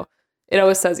 you know, it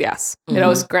always says yes. It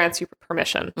always grants you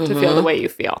permission to feel the way you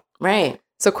feel. Right.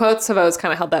 So quotes have always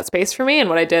kind of held that space for me. And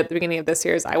what I did at the beginning of this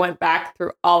year is I went back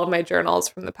through all of my journals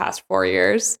from the past 4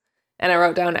 years and I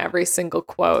wrote down every single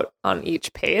quote on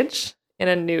each page in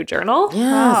a new journal.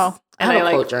 Yes. Wow. And I have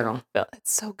a quote journal.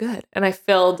 It's so good. And I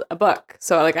filled a book.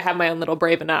 So like I have my own little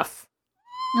Brave Enough.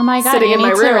 Oh my God, you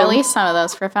need to release some of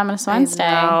those for Feminist Wednesday.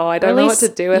 No, I don't know what to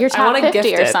do with it. Your top 50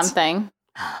 gift or something.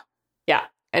 Yeah,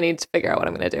 I need to figure out what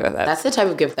I'm going to do with it. That's the type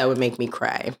of gift that would make me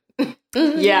cry.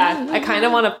 Yeah, I kind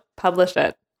of want to publish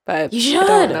it, but you should.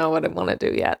 I don't know what I want to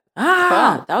do yet.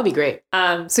 That would be great.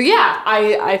 So yeah,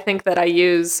 I think that I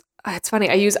use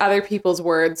other people's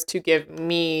words to give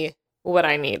me what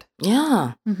I need.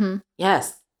 Yeah.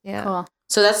 Yes. Yeah. Cool.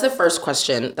 So that's the first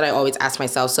question that I always ask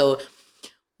myself. So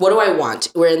what do I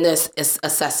want? We're in this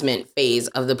assessment phase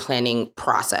of the planning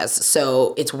process.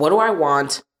 So it's what do I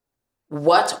want?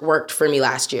 What worked for me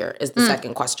last year is the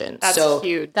second question. That's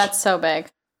huge. That's so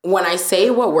big. When I say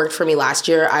what worked for me last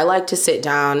year, I like to sit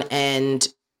down and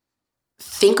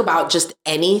think about just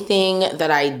anything that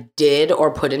I did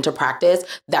or put into practice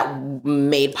that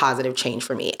made positive change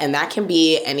for me. And that can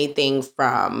be anything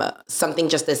from something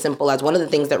just as simple as one of the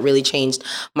things that really changed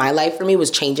my life for me was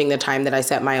changing the time that I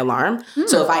set my alarm.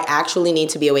 So if I actually need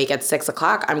to be awake at 6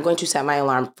 o'clock, I'm going to set my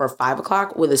alarm for 5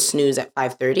 o'clock with a snooze at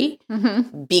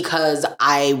 5:30 because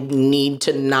I need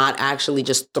to not actually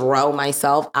just throw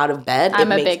myself out of bed.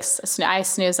 I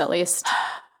snooze at least.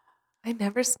 I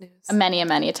never snooze.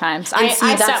 Many times. I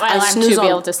set my alarm to be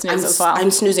able to snooze as well.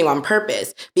 I'm snoozing on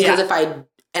purpose because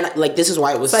this is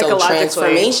why it was so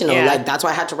transformational. Like, that's why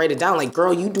I had to write it down. Like,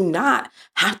 girl, you do not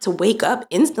have to wake up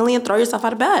instantly and throw yourself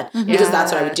out of bed because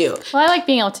that's what I would do. Well, I like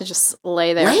being able to just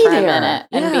lay there for a minute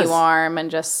and be warm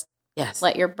and just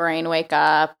let your brain wake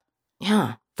up.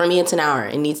 Yeah. For me, it's an hour.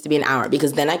 It needs to be an hour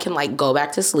because then I can like go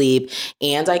back to sleep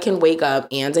and I can wake up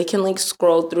and I can like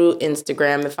scroll through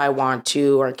Instagram if I want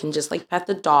to, or I can just like pet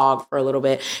the dog for a little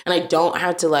bit. And I don't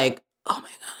have to like, oh my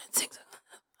God,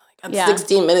 I got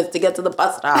 16 minutes to get to the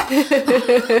bus stop.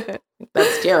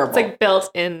 That's terrible. It's like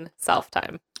built-in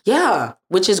self-time. Yeah,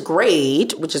 which is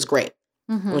great.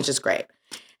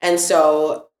 And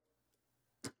so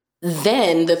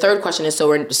then the third question is,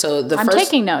 I'm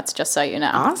taking notes, just so you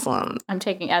know. Awesome. I'm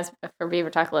taking, as for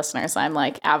Beaver Talk listeners, I'm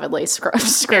like avidly scribbling.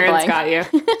 Erin's got you.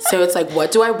 So it's like,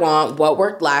 what do I want? What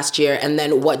worked last year? And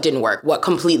then what didn't work? What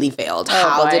completely failed?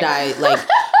 How did I like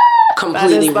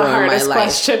completely ruin my life? That is the hardest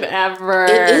question ever.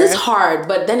 It is hard,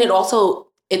 but then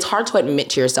it's hard to admit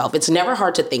to yourself. It's never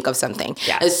hard to think of something.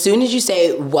 Yeah. As soon as you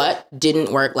say what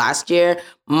didn't work last year,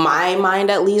 my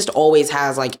mind at least always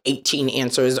has like 18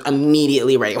 answers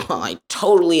immediately ready. Well, I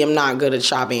totally am not good at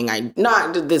shopping.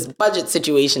 This budget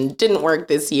situation didn't work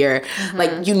this year.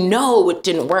 Like, you know what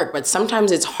didn't work, but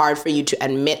sometimes it's hard for you to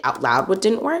admit out loud what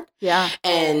didn't work. Yeah.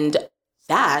 And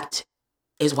that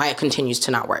is why it continues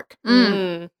to not work.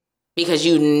 Because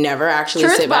you never actually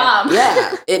sit back.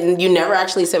 Yeah. You never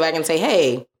actually sit back and say,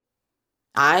 hey,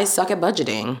 I suck at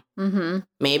budgeting.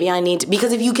 Maybe I need to,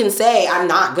 because if you can say I'm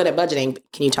not good at budgeting,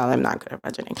 can you tell I'm not good at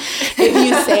budgeting? If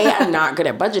you say I'm not good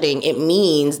at budgeting, it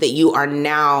means that you are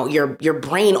now, your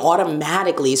brain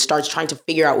automatically starts trying to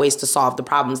figure out ways to solve the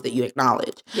problems that you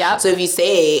acknowledge. Yeah. So if you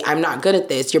say I'm not good at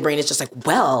this, your brain is just like,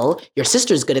 well, your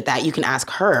sister's good at that. You can ask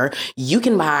her. You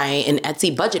can buy an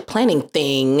Etsy budget planning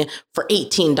thing for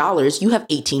 $18. You have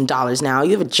 $18 now.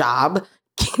 You have a job.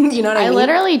 You know what I mean? I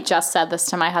literally just said this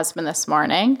to my husband this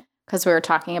morning because we were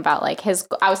talking about like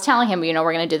I was telling him, we're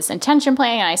going to do this intention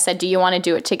planning. And I said, do you want to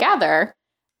do it together?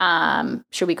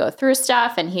 Should we go through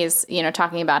stuff? And he's,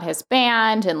 talking about his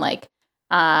band and like,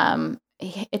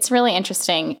 it's really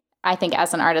interesting. I think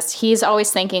as an artist, he's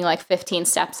always thinking like 15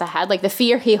 steps ahead. Like the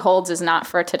fear he holds is not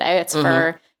for today. It's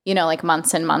for, like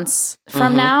months and months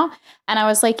from now. And I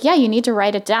was like, yeah, you need to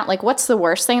write it down. Like, what's the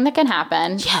worst thing that can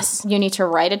happen? Yes. You need to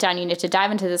write it down. You need to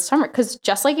dive into this summer. Because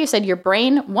just like you said, your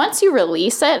brain, once you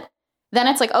release it, then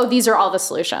it's like, oh, these are all the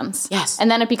solutions. Yes.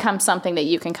 And then it becomes something that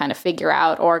you can kind of figure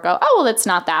out or go, oh, well, it's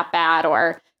not that bad.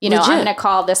 Or, I'm going to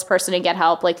call this person and get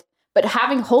help. Like, but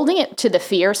holding it to the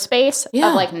fear space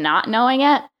of like not knowing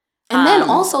it. And then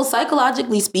also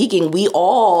psychologically speaking, we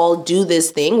all do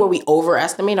this thing where we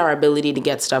overestimate our ability to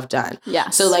get stuff done.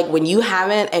 Yes. So like when you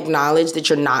haven't acknowledged that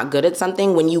you're not good at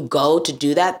something, when you go to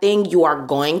do that thing, you are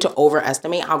going to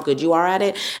overestimate how good you are at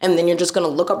it. And then you're just going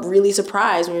to look up really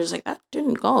surprised when you're just like, that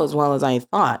didn't go as well as I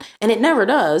thought. And it never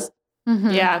does.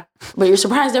 Mm-hmm. Yeah. But you're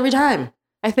surprised every time.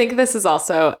 I think this is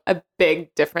also a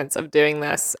big difference of doing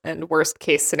this and worst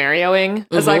case scenarioing,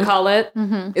 as I call it,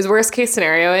 is worst case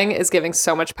scenarioing is giving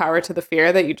so much power to the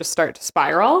fear that you just start to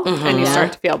spiral and you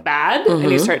start to feel bad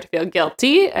and you start to feel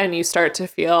guilty and you start to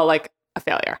feel like a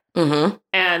failure.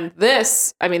 And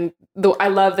this, I mean, I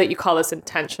love that you call this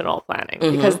intentional planning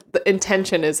because the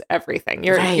intention is everything.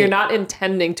 You're not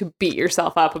intending to beat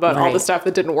yourself up about all the stuff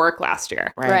that didn't work last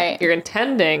year. Right. You're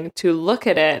intending to look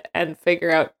at it and figure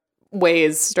out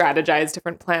ways, strategize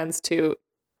different plans to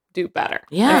do better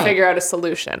and figure out a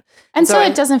solution. And so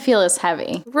it doesn't feel as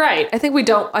heavy. Right. I think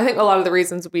a lot of the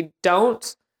reasons we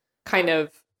don't kind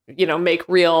of, make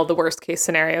real the worst case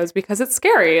scenarios because it's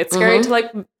scary. It's scary to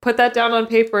like put that down on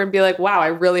paper and be like, wow, I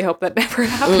really hope that never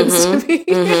happens to me.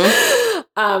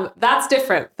 That's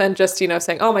different than just,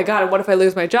 saying, oh my God, what if I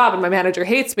lose my job and my manager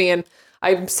hates me and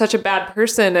I'm such a bad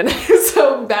person and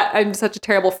I'm such a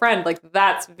terrible friend. Like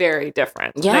that's very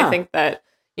different. Yeah. And I think that,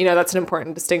 that's an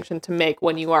important distinction to make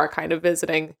when you are kind of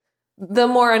visiting the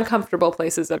more uncomfortable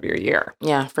places of your year.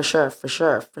 Yeah, for sure.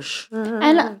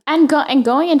 And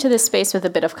going into this space with a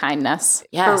bit of kindness.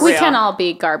 Yes. We can all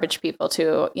be garbage people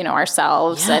to,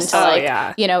 ourselves and to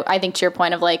I think to your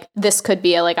point of like, this could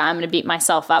be a like, I'm going to beat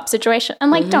myself up situation. And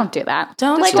like, don't do that.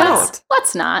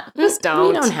 Let's not. Just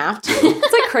don't. You don't have to.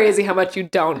 It's like crazy how much you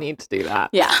don't need to do that.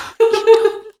 Yeah.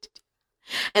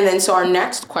 And then so our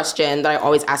next question that I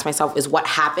always ask myself is what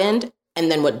happened and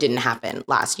then what didn't happen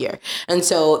last year. And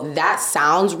so that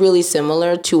sounds really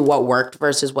similar to what worked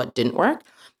versus what didn't work.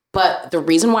 But the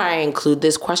reason why I include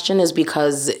this question is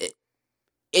because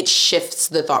it shifts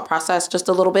the thought process just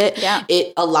a little bit. Yeah.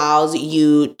 It allows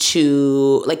you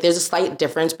to, like, there's a slight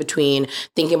difference between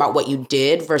thinking about what you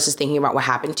did versus thinking about what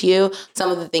happened to you. Some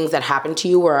of the things that happened to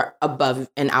you were above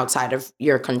and outside of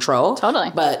your control. Totally.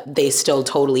 But they still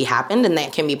totally happened, and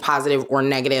that can be positive or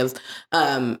negative.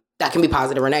 That can be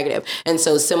positive or negative. And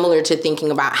so similar to thinking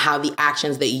about how the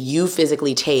actions that you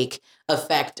physically take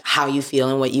affect how you feel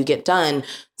and what you get done,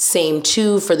 same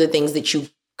too for the things that you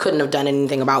couldn't have done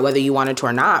anything about whether you wanted to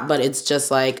or not. But it's just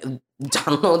like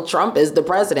Donald Trump is the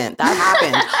president. That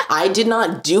happened. I did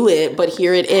not do it, but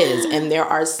here it is. And there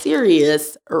are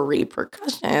serious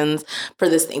repercussions for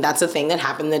this thing. That's a thing that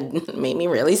happened that made me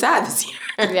really sad this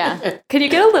year. Yeah. Can you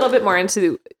get a little bit more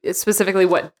into specifically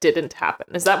what didn't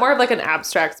happen? Is that more of like an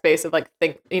abstract space of like,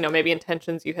 maybe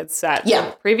intentions you had set in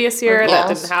the previous year that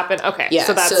didn't happen? Okay. Yeah.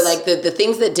 So like the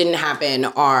things that didn't happen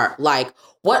are like,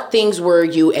 what things were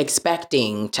you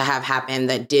expecting to have happen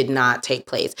that did not take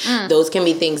place? Those can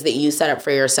be things that you set up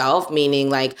for yourself, meaning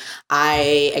like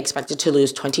I expected to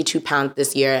lose 22 pounds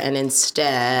this year and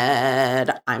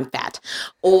instead I'm fat.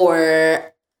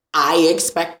 Or I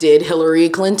expected Hillary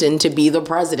Clinton to be the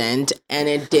president and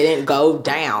it didn't go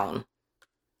down.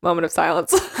 Moment of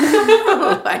silence.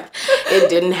 Like it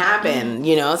didn't happen,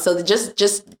 So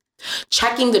just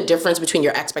checking the difference between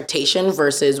your expectation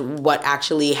versus what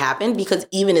actually happened, because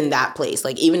even in that place,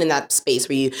 like even in that space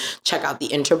where you check out the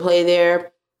interplay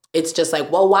there, it's just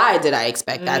like, well, why did I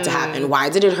expect that to happen? Why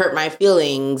did it hurt my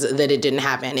feelings that it didn't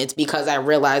happen? It's because I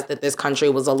realized that this country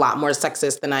was a lot more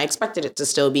sexist than I expected it to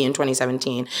still be in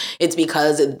 2017. It's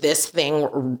because this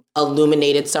thing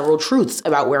illuminated several truths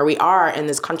about where we are in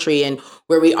this country and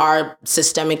where we are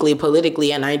systemically,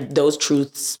 politically, and those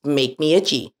truths make me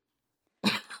itchy.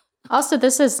 Also,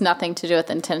 this has nothing to do with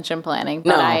intention planning,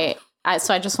 but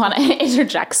so I just want to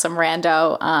interject some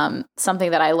rando,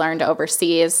 something that I learned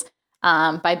overseas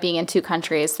by being in two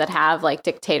countries that have like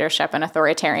dictatorship and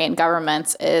authoritarian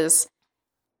governments is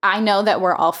I know that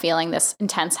we're all feeling this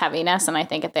intense heaviness. And I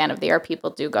think at the end of the year, people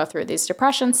do go through these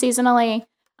depressions seasonally.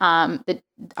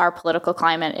 Our political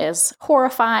climate is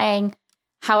horrifying.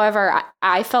 However,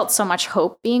 I felt so much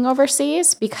hope being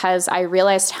overseas because I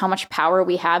realized how much power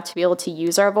we have to be able to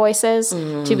use our voices,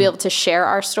 to be able to share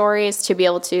our stories, to be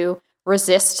able to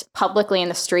resist publicly in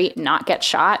the street, not get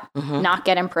shot, not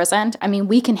get imprisoned. I mean,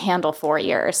 we can handle 4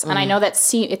 years. And I know that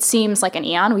it seems like an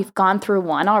eon. We've gone through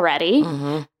one already.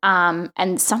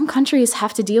 And some countries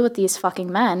have to deal with these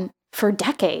fucking men for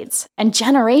decades and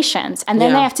generations. And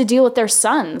then they have to deal with their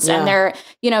sons and their,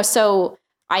 so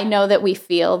I know that we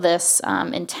feel this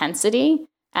intensity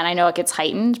and I know it gets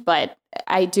heightened, but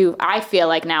I feel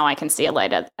like now I can see a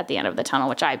light at the end of the tunnel,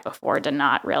 which I before did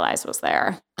not realize was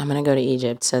there. I'm going to go to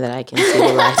Egypt so that I can see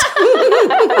the light.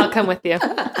 I'll come with you.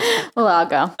 Well, I'll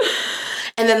go.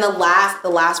 And then the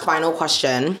last final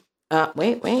question.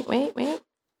 Wait.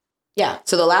 Yeah.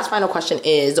 So the last final question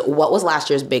is, what was last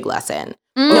year's big lesson?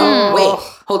 No, wait,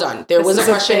 hold on. There was a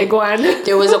question. Big one.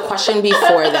 There was a question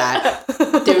before that.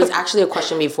 There was actually a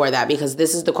question before that, because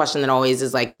this is the question that always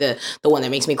is like the one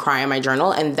that makes me cry in my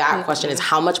journal. And that question is,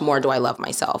 how much more do I love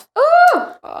myself?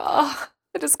 Oh,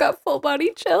 I just got full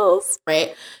body chills.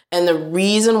 Right. And the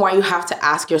reason why you have to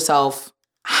ask yourself,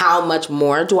 how much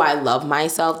more do I love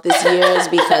myself this year, is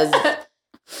because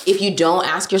if you don't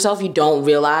ask yourself, you don't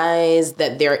realize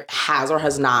that there has or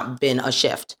has not been a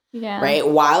shift. Yeah. Right.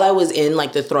 While I was in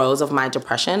like the throes of my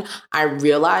depression, I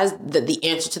realized that the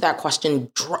answer to that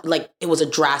question, it was a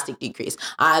drastic decrease.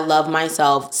 I love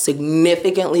myself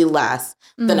significantly less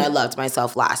than I loved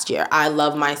myself last year. I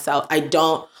love myself. I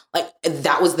don't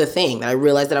that was the thing that I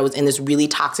realized, that I was in this really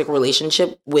toxic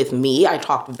relationship with me. I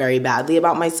talked very badly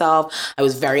about myself. I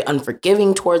was very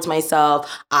unforgiving towards myself.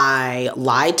 I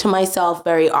lied to myself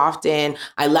very often.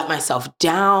 I let myself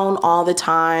down all the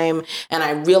time. And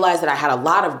I realized that I had a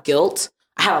lot of guilt.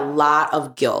 I had a lot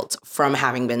of guilt from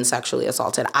having been sexually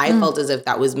assaulted. I felt as if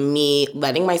that was me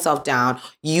letting myself down.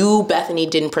 You, Bethany,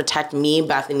 didn't protect me,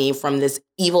 Bethany, from this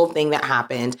evil thing that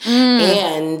happened.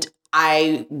 And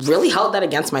I really held that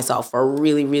against myself for a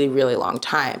really, really, really long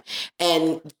time.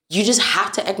 And you just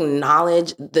have to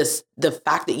acknowledge the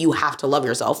fact that you have to love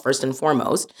yourself first and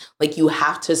foremost. Like, you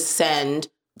have to send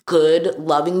good,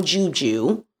 loving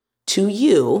juju to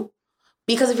you,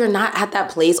 because if you're not at that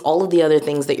place, all of the other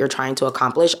things that you're trying to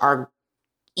accomplish are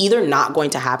either not going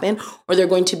to happen, or they're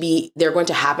going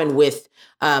to happen with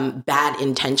bad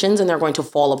intentions, and they're going to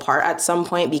fall apart at some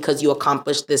point because you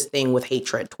accomplished this thing with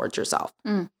hatred towards yourself.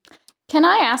 Can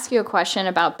I ask you a question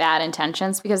about bad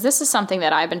intentions? Because this is something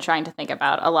that I've been trying to think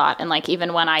about a lot. And like,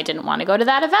 even when I didn't want to go to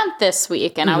that event this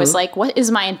week, and I was like, what is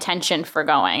my intention for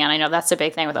going? And I know that's a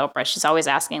big thing with Oprah. She's always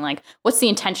asking, like, what's the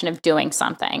intention of doing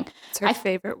something? It's her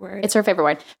favorite word. It's her favorite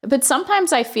word. But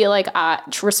sometimes I feel like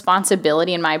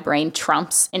responsibility in my brain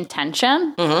trumps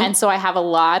intention. And so I have a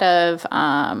lot of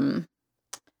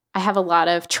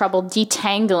trouble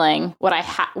detangling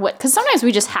because sometimes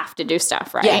we just have to do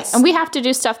stuff, right? Yes. And we have to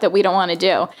do stuff that we don't want to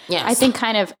do. Yes. I think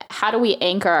kind of, how do we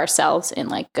anchor ourselves in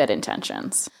like good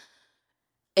intentions?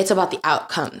 It's about the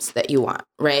outcomes that you want,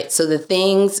 right? So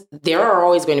there are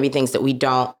always going to be things that we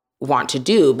don't want to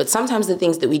do, but sometimes the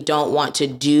things that we don't want to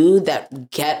do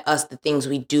that get us the things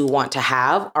we do want to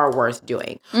have are worth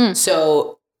doing.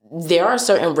 So there are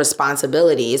certain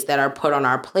responsibilities that are put on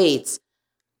our plates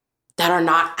that are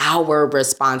not our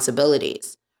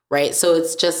responsibilities, right? So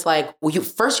it's just like, you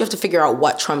have to figure out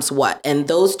what trumps what. And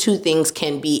those two things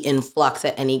can be in flux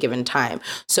at any given time.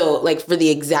 So like, for the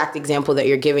exact example that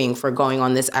you're giving for going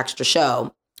on this extra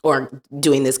show or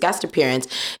doing this guest appearance,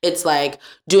 it's like,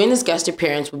 doing this guest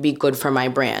appearance would be good for my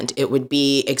brand. It would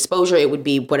be exposure. It would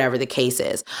be whatever the case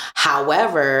is.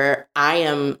 However, I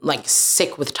am like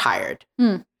sick with tired.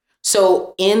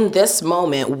 So in this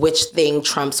moment, which thing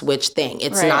trumps which thing?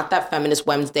 It's not that Feminist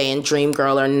Wednesday and Dream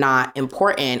Girl are not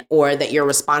important, or that your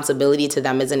responsibility to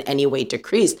them is in any way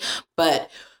decreased. But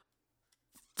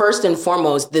first and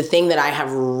foremost, the thing that I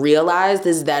have realized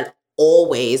is that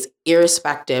always,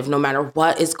 irrespective, no matter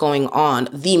what is going on,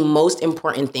 the most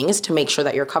important thing is to make sure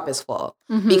that your cup is full.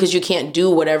 Because you can't do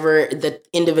whatever the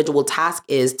individual task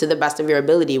is to the best of your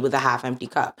ability with a half empty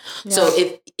cup. Yeah. So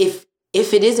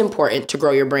if it is important to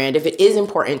grow your brand, if it is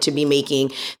important to be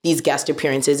making these guest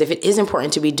appearances, if it is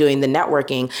important to be doing the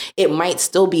networking, it might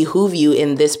still behoove you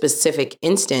in this specific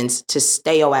instance to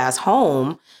stay your ass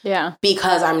home. Yeah.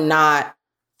 Because I'm not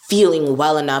feeling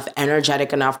well enough,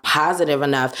 energetic enough, positive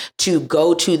enough to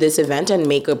go to this event and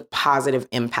make a positive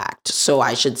impact. So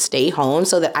I should stay home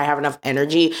so that I have enough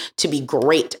energy to be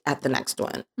great at the next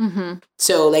one.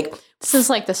 So like, this is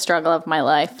like the struggle of my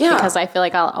life, because I feel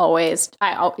like this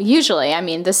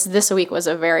week was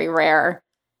a very rare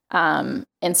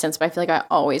instance, but I feel like I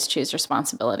always choose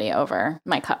responsibility over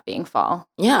my cup being full.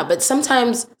 Yeah, but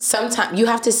sometimes you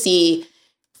have to see,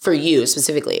 for you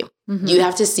specifically, you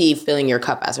have to see filling your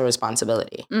cup as a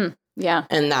responsibility. Yeah.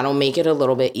 And that'll make it a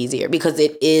little bit easier, because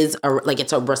it is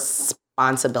it's a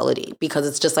responsibility, because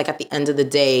it's just like, at the end of the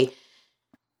day,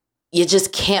 you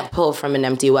just can't pull from an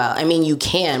empty well. I mean, you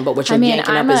can, but what you're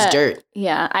yanking up is dirt.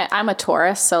 Yeah, I'm a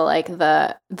Taurus, so like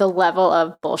the level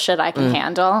of bullshit I can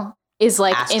handle is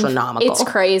like astronomical. It's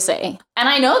crazy. And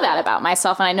I know that about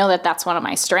myself, and I know that that's one of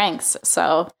my strengths.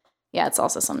 So yeah, it's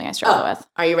also something I struggle with.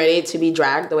 Are you ready to be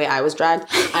dragged the way I was dragged?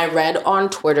 I read on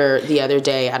Twitter the other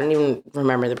day, I don't even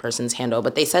remember the person's handle,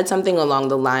 but they said something along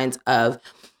the lines of,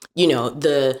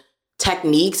 the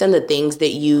techniques and the things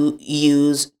that you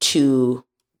use to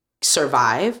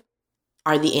survive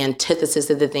are the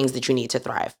antithesis of the things that you need to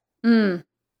thrive. Mm.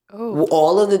 Oh.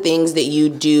 All of the things that you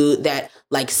do that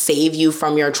like save you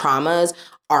from your traumas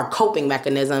are coping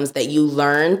mechanisms that you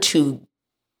learn to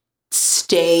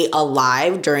stay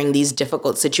alive during these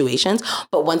difficult situations.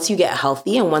 But once you get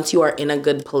healthy and once you are in a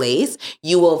good place,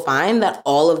 you will find that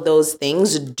all of those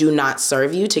things do not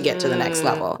serve you to get to the next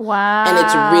level. Wow. And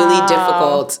it's really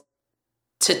difficult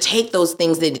to take those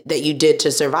things that you did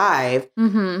to survive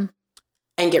Mm-hmm.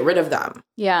 and get rid of them.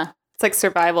 Yeah. It's like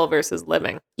survival versus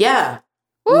living. Yeah.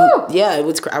 Woo! Yeah, it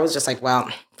was. I was just like, well,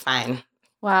 fine.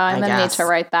 Wow, I'm I going to need guess. to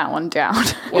write that one down.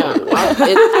 Yeah,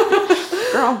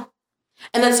 girl.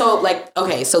 And then so like,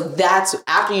 okay, so that's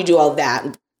after you do all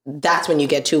that, that's when you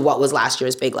get to what was last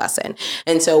year's big lesson.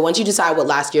 And so once you decide what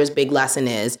last year's big lesson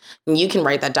is, you can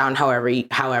write that down however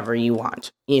you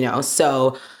want, you know?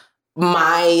 So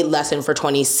my lesson for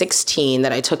 2016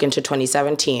 that I took into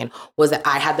 2017 was that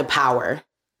I had the power,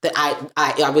 that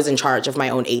I was in charge of my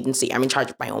own agency. I'm in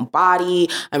charge of my own body.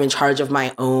 I'm in charge of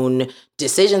my own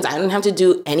decisions. I don't have to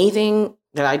do anything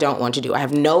that I don't want to do. I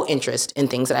have no interest in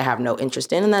things that I have no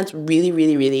interest in. And that's really,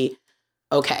 really, really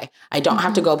okay. I don't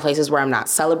have to go places where I'm not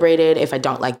celebrated. If I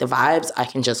don't like the vibes, I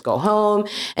can just go home.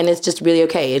 And it's just really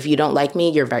okay. If you don't like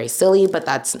me, you're very silly, but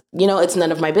that's, it's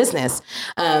none of my business.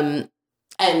 And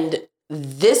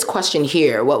this question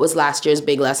here, what was last year's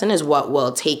big lesson, is what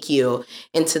will take you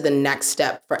into the next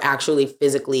step for actually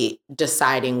physically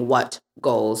deciding what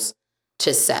goals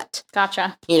to set.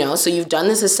 Gotcha. So you've done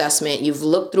this assessment, you've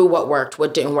looked through what worked,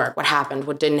 what didn't work, what happened,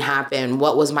 what didn't happen,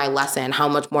 what was my lesson, how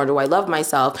much more do I love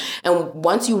myself? And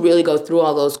once you really go through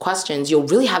all those questions, you'll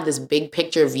really have this big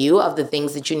picture view of the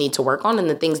things that you need to work on and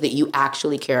the things that you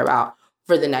actually care about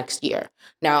for the next year.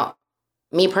 Now,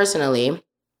 me personally,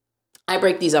 I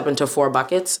break these up into 4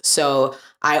 buckets. So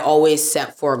I always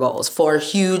set 4 goals, 4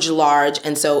 huge, large.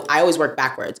 And so I always work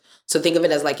backwards. So think of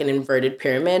it as like an inverted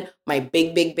pyramid. My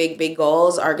big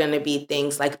goals are going to be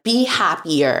things like be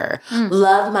happier,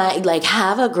 love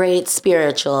have a great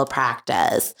spiritual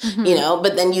practice,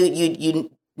 but then you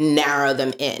narrow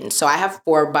them in. So I have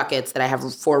 4 buckets that I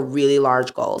have 4 really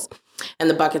large goals. And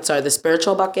the buckets are the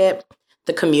spiritual bucket,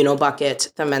 the communal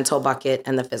bucket, the mental bucket,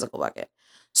 and the physical bucket.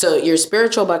 So your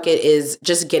spiritual bucket is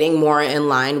just getting more in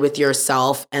line with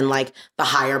yourself and like the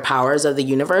higher powers of the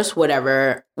universe,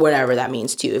 whatever that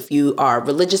means to you. If you are a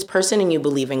religious person and you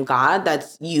believe in God,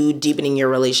 that's you deepening your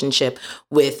relationship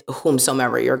with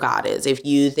whomsoever your God is. If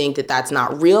you think that that's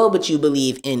not real, but you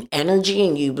believe in energy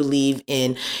and you believe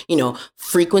in,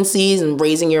 frequencies and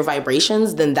raising your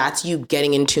vibrations, then that's you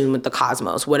getting in tune with the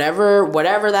cosmos. Whatever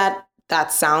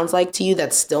that sounds like to you,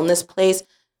 that stillness place,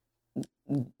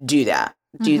 do that.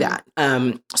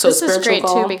 So this is great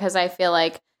goal, too, because I feel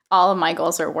like all of my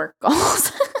goals are work goals.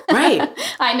 Right.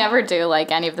 I never do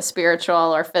like any of the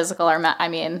spiritual or physical or it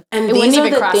and wouldn't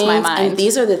even cross my mind. And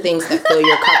these are the things that fill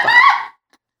your cup up.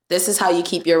 This is how you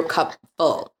keep your cup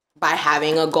full, by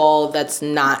having a goal that's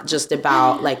not just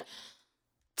about like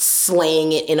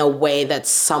slaying it in a way that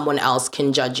someone else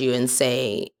can judge you and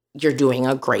say, you're doing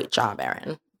a great job,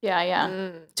 Erin. Yeah.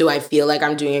 Do I feel like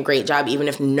I'm doing a great job even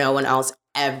if no one else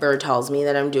ever tells me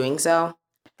that I'm doing so?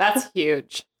 That's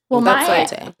huge. Well,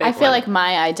 That's I feel like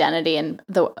my identity and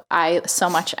I so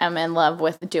much am in love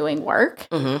with doing work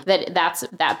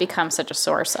that becomes such a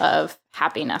source of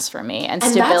happiness for me and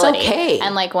stability. That's okay.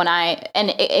 And like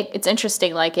it's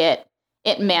interesting, like it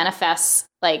manifests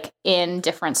like in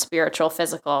different spiritual,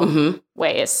 physical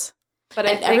ways. But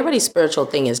everybody's spiritual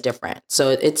thing is different. So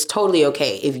it's totally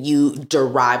okay if you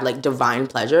derive like divine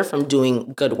pleasure from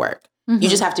doing good work. You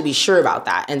just have to be sure about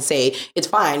that and say it's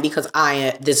fine because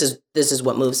this is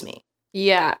what moves me.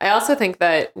 Yeah, I also think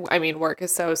that work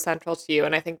is so central to you,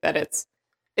 and I think that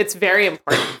it's very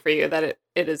important for you that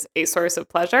it is a source of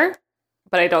pleasure,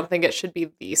 but I don't think it should be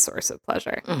the source of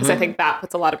pleasure because I think that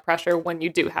puts a lot of pressure when you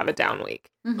do have a down week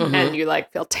and you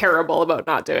like feel terrible about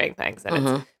not doing things, and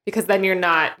it's because then you're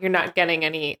not getting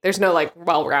any. There's no like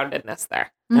well-roundedness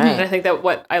there, Right. And I think that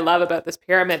what I love about this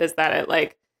pyramid is that it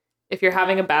like. If you're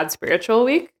having a bad spiritual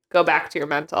week, go back to your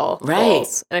mental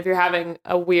goals. And if you're having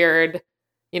a weird,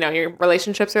 your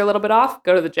relationships are a little bit off,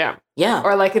 go to the gym. Yeah.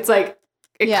 Or like, it's like,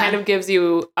 it kind of gives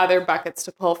you other buckets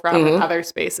to pull from and other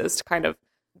spaces to kind of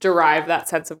derive that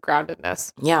sense of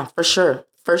groundedness. Yeah, for sure.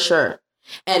 For sure.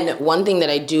 And one thing that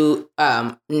I do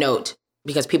note,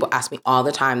 because people ask me all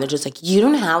the time, they're just like, you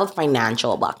don't have a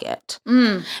financial bucket.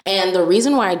 And the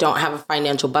reason why I don't have a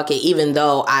financial bucket, even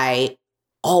though I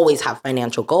always have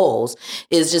financial goals,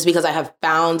 is just because I have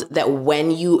found that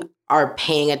when you are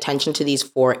paying attention to these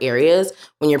 4 areas,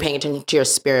 when you're paying attention to your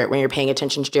spirit, when you're paying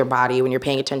attention to your body, when you're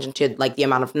paying attention to like the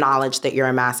amount of knowledge that you're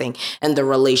amassing and the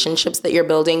relationships that you're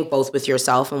building, both with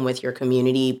yourself and with your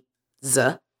community,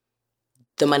 the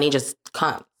money just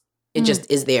comes. It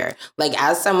just is there. Like,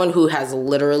 as someone who has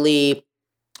literally,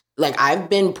 like, I've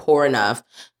been poor enough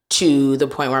to the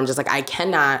point where I'm just like, I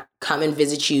cannot come and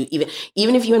visit you.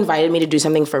 Even if you invited me to do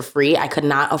something for free, I could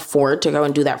not afford to go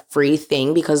and do that free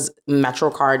thing because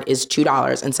MetroCard is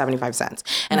 $2.75.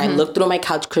 And I looked through my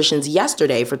couch cushions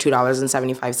yesterday for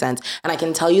 $2.75. And I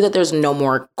can tell you that there's no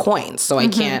more coins. So I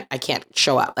can't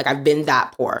show up. Like, I've been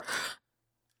that poor.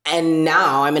 And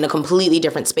now I'm in a completely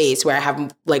different space where I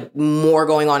have like more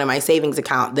going on in my savings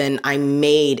account than I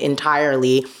made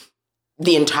entirely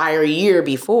the entire year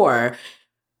before.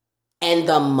 And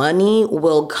the money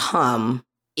will come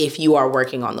if you are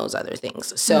working on those other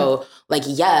things. So like,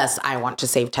 yes, I want to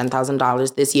save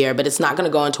 $10,000 this year, but it's not going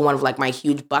to go into one of like my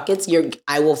huge buckets.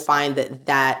 I will find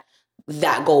that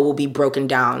goal will be broken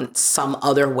down some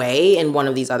other way in one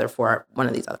of these other four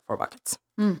buckets.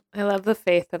 I love the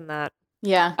faith in that.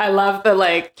 Yeah. I love the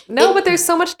but there's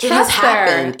so much trust it has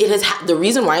happened. there. It has the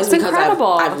reason why is it's because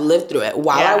I've lived through it.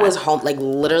 While I was home, like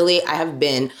literally I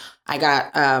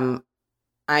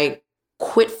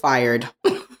quit fired.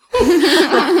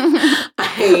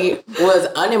 I was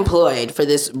unemployed for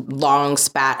this long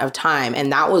spat of time.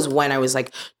 And that was when I was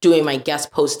like doing my guest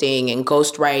posting and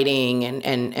ghostwriting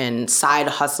and side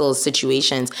hustle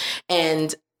situations.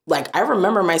 And like, I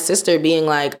remember my sister being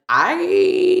like,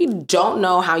 I don't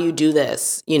know how you do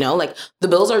this. You know, like the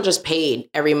bills are just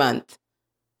paid every month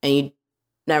and you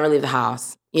never leave the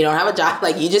house. You don't have a job.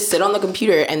 Like, you just sit on the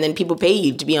computer and then people pay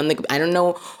you to be on the, I don't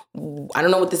know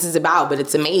what this is about, but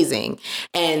it's amazing.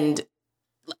 And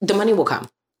the money will come.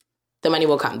 The money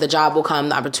will come. The job will come.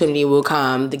 The opportunity will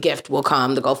come. The gift will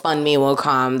come. The GoFundMe will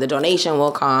come. The donation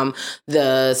will come.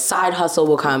 The side hustle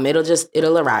will come.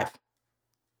 It'll arrive.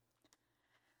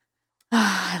 Oh,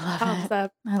 I love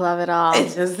it. I love it all.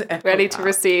 It's just Ready to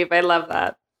receive. I love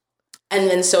that. And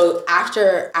then so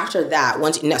after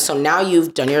that, so now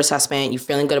you've done your assessment, you're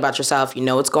feeling good about yourself, you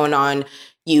know what's going on,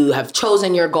 you have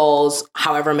chosen your goals,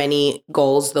 however many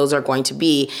goals those are going to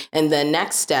be. And the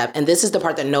next step, and this is the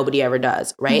part that nobody ever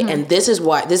does, right? And this is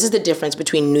the difference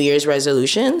between New Year's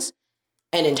resolutions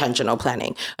and intentional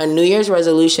planning. A New Year's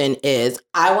resolution is,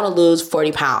 I want to lose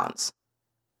 40 pounds.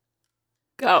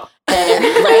 Go.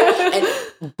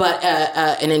 But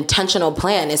an intentional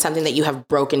plan is something that you have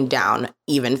broken down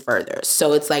even further.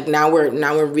 So it's like now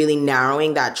we're really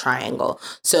narrowing that triangle.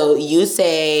 So you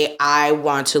say, I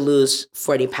want to lose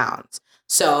 40 pounds.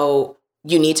 So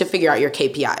you need to figure out your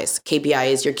KPIs. KPI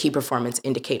is your key performance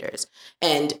indicators.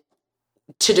 And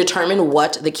to determine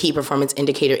what the key performance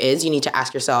indicator is, you need to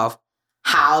ask yourself,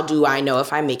 how do I know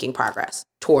if I'm making progress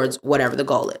towards whatever the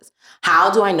goal is?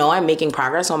 How do I know I'm making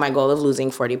progress on my goal of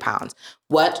losing 40 pounds?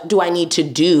 What do I need to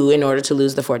do in order to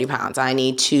lose the 40 pounds? I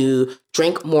need to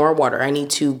drink more water. I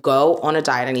need to go on a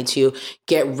diet. I need to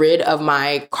get rid of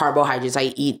my carbohydrates.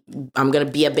 I'm going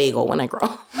to be a bagel when I grow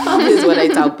up is what I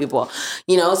tell people.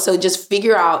 You know, so just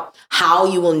figure out how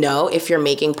you will know if you're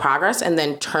making progress and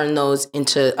then turn those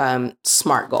into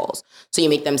SMART goals. So you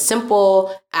make them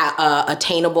simple,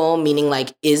 attainable, meaning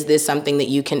like, is this something that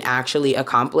you can actually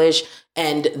accomplish?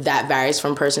 And that varies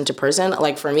from person to person.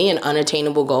 Like for me, an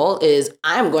unattainable goal is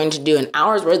I'm going to do an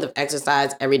hour's worth of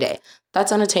exercise every day.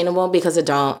 That's unattainable because it's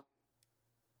not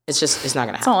going to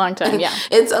happen. It's a long time, yeah.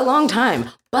 It's a long time.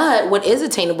 But what is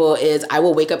attainable is I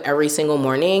will wake up every single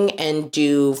morning and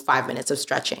do 5 minutes of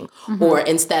stretching. Or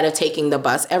instead of taking the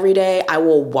bus every day, I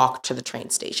will walk to the train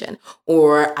station.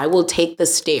 Or I will take the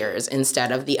stairs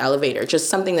instead of the elevator. Just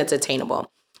something that's attainable.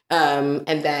 And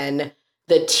then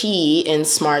the T in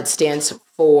SMART stands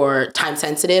for time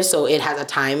sensitive. So it has a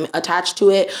time attached to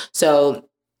it. So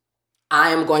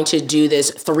I am going to do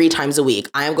this 3 times a week.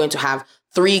 I am going to have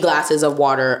 3 glasses of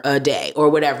water a day or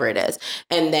whatever it is.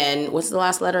 And then what's the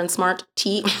last letter in SMART?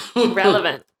 T?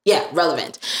 Relevant. Yeah,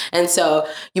 relevant. And so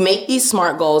you make these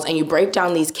SMART goals and you break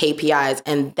down these KPIs,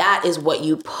 and that is what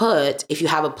you put, if you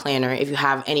have a planner, if you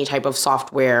have any type of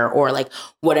software or like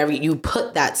whatever, you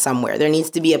put that somewhere. There needs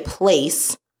to be a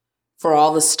place for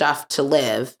all the stuff to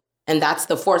live. And that's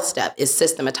the 4th step, is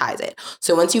systematize it.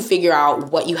 So once you figure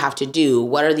out what you have to do,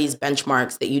 what are these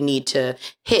benchmarks that you need to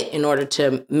hit in order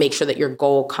to make sure that your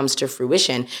goal comes to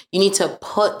fruition, you need to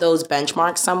put those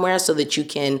benchmarks somewhere so that you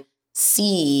can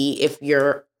see if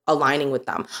you're aligning with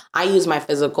them. I use my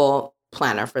physical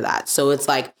planner for that. So it's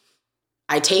like,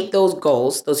 I take those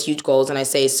goals, those huge goals, and I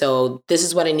say, so this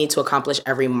is what I need to accomplish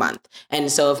every month.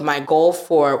 And so if my goal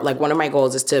for, like, one of my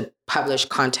goals is to publish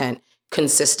content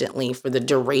consistently for the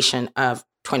duration of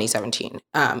 2017.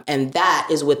 And that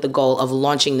is with the goal of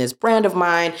launching this brand of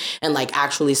mine and like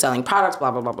actually selling products,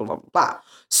 blah, blah, blah, blah, blah, blah.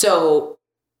 So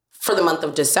for the month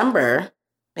of December,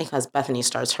 because Bethany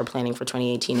starts her planning for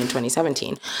 2018 and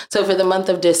 2017. So for the month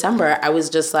of December, I was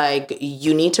just like,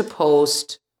 you need to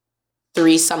post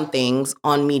 3 somethings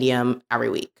on Medium every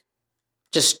week.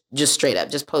 Just straight up,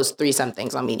 just post 3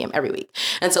 somethings on Medium every week.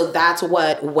 And so that's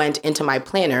what went into my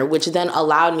planner, which then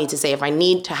allowed me to say, if I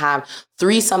need to have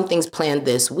 3 somethings planned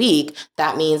this week,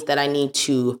 that means that I need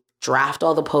to draft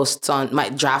all the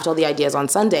draft all the ideas on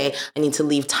Sunday. I need to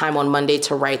leave time on Monday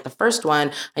to write the first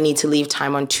one. I need to leave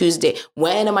time on Tuesday.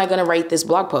 When am I going to write this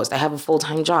blog post? I have a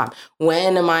full-time job.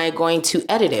 When am I going to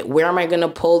edit it? Where am I going to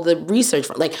pull the research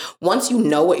from? Like, once you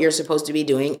know what you're supposed to be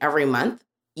doing every month,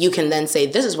 you can then say,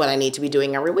 this is what I need to be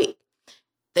doing every week.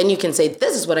 Then you can say,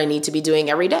 this is what I need to be doing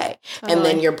every day. And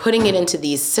then you're putting it into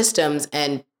these systems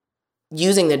and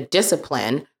using the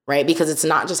discipline, right? Because it's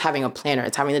not just having a planner,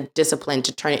 it's having the discipline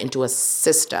to turn it into a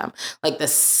system. Like the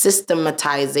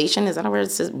systematization, is that a word?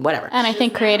 Whatever. And I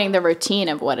think creating the routine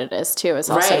of what it is too is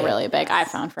also really big, I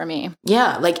found, for me.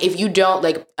 Yeah. Like if you don't,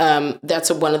 like,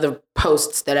 that's one of the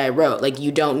posts that I wrote. Like,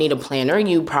 you don't need a planner,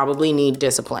 you probably need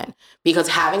discipline. Because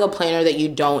having a planner that you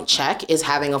don't check is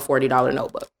having a $40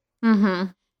 notebook.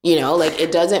 Mm-hmm. You know, like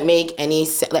it doesn't make any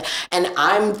sense. Like, and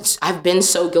I've been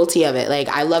so guilty of it. Like,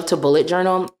 I love to bullet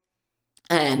journal.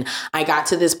 And I got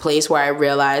to this place where I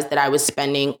realized that I was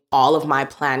spending all of my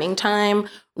planning time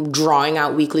drawing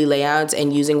out weekly layouts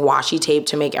and using washi tape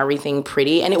to make everything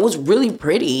pretty. And it was really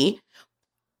pretty,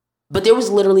 but there was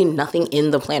literally nothing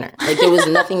in the planner. Like, there was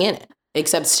nothing in it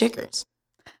except stickers.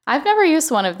 I've never used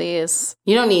one of these.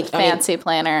 You don't need fancy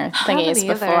planner thingies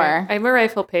before. I'm a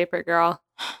rifle paper girl.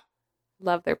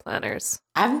 Love their planners.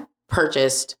 I've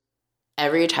purchased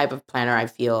every type of planner I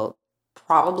feel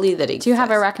probably that exists. Do you have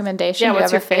a recommendation? Yeah,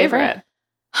 what's your favorite?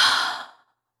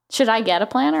 Should I get a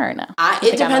planner or no?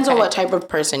 It depends on what type of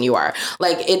person you are.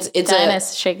 Like, it's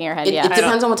Diana's shaking her head. It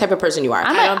depends on what type of person you are.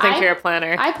 I don't think you're a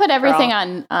planner. I put everything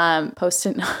on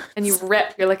Post-it notes. And you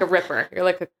rip. You're like a ripper.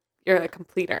 You're a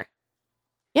completer.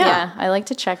 Yeah, I like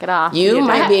to check it off. You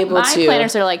might be able to. My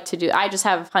planners are like to-do. I just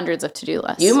have hundreds of to-do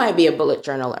lists. You might be a bullet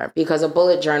journaler, because a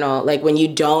bullet journal, like when you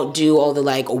don't do all the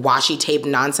like washi tape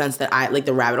nonsense that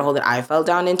the rabbit hole that I fell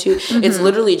down into, it's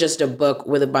literally just a book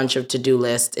with a bunch of to-do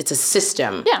lists. It's a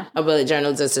system. Yeah. A bullet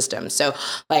journal is a system. So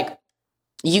like,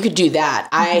 you could do that.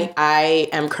 I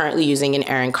am currently using an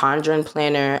Erin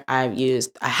planner. I've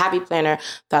used a Happy Planner.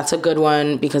 That's a good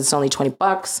one because it's only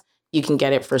 $20. You can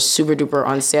get it for super duper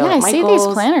on sale at Michael's. I see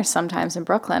these planners sometimes in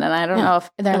Brooklyn, and I don't know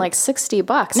if they're like $60.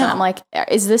 No. And I'm like,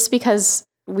 is this because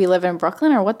we live in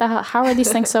Brooklyn, or what the hell? How are these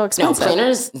things so expensive? No,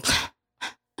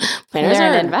 planners are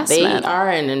an investment. They are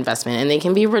an investment, and they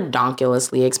can be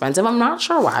redonkulously expensive. I'm not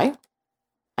sure why.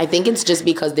 I think it's just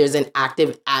because there's an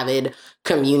active, avid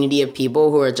community of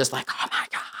people who are just like, oh my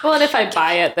God. Well, and if I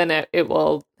buy it, then it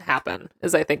will happen,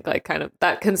 is I think like kind of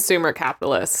that consumer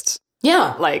capitalist.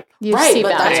 Yeah, like right,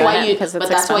 but that's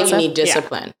why you need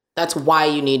discipline. Yeah. That's why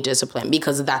you need discipline,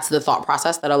 because that's the thought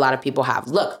process that a lot of people have.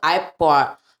 Look, I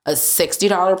bought a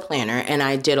 $60 planner and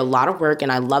I did a lot of work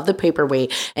and I love the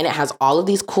paperweight and it has all of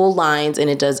these cool lines and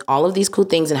it does all of these cool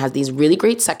things and has these really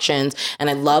great sections and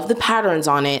I love the patterns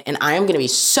on it and I am going to be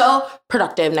so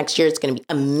productive next year. It's going to be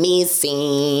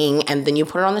amazing. And then you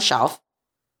put it on the shelf.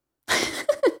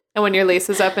 And when your lease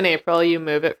is up in April, you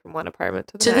move it from one apartment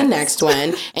to the next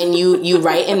one. And you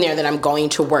write in there that I'm going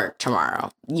to work tomorrow.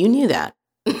 You knew that.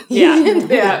 Yeah.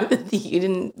 You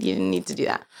didn't need to do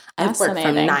that. I work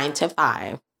from 9 to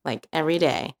 5, like every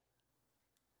day.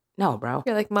 No, bro.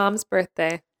 You're like Mom's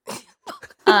birthday.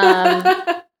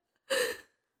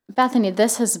 Bethany,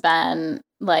 this has been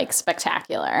like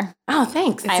spectacular. Oh,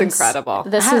 thanks. It's incredible.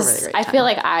 I feel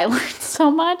like I learned so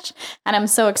much and I'm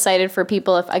so excited for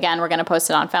people. If again, we're going to post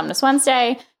it on Feminist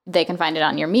Wednesday, they can find it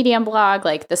on your Medium blog.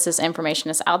 Like this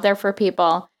information is out there for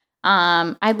people.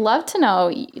 I'd love to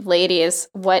know, ladies,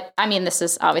 this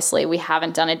is obviously, we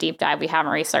haven't done a deep dive. We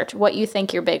haven't researched what you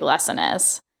think your big lesson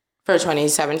is. For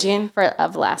 2017?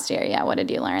 Of last year. Yeah. What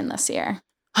did you learn this year?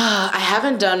 I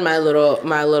haven't done my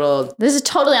little. This is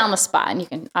totally on the spot, and you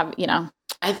can,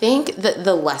 I think that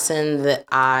the lesson that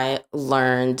I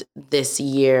learned this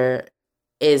year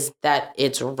is that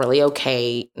it's really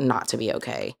okay not to be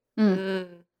okay. Mm.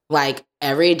 Like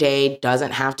every day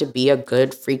doesn't have to be a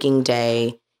good freaking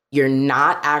day. You're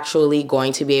not actually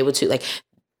going to be able to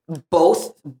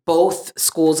both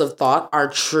schools of thought are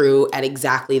true at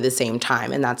exactly the same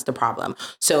time, and that's the problem.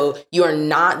 So you're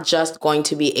not just going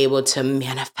to be able to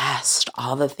manifest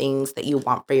all the things that you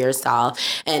want for yourself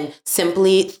and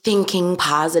simply thinking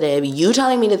positive. You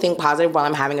telling me to think positive while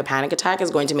I'm having a panic attack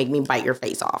is going to make me bite your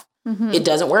face off. It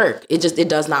doesn't work. It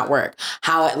does not work.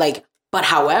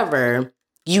 However,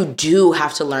 you do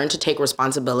have to learn to take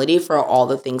responsibility for all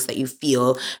the things that you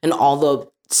feel and all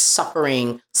the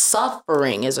suffering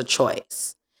is a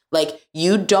choice. Like,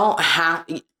 you don't have,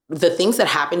 the things that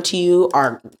happen to you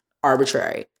are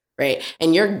arbitrary, right?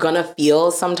 And you're gonna feel,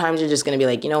 sometimes you're just gonna be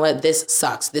like, you know what, this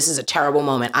sucks. This is a terrible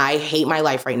moment. I hate my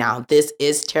life right now. This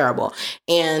is terrible.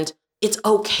 And it's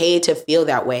okay to feel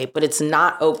that way, but it's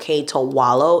not okay to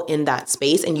wallow in that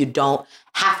space, and you don't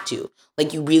have to.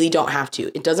 Like, you really don't have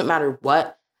to. It doesn't matter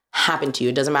what happened to you.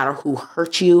 It doesn't matter who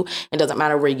hurt you. It doesn't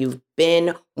matter where you've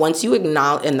been. Once you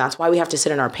acknowledge, and that's why we have to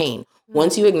sit in our pain.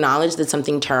 Once you acknowledge that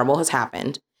something terrible has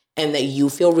happened and that you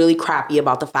feel really crappy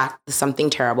about the fact that something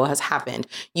terrible has happened,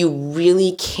 you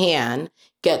really can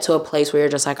get to a place where you're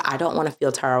just like, I don't want to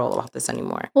feel terrible about this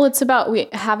anymore. Well, it's about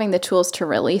having the tools to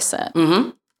release it.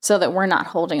 So that we're not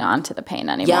holding on to the pain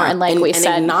anymore. Yeah, and like we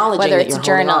said, whether it's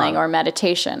journaling or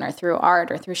meditation or through art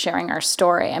or through sharing our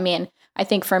story. I mean, I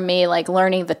think for me, like,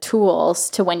 learning the tools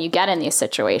to, when you get in these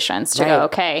situations, to go,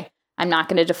 okay, I'm not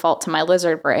going to default to my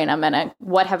lizard brain. I'm going to,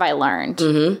 what have I learned?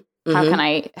 How can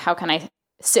I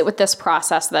sit with this,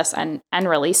 process this, and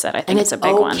release it? I think it's a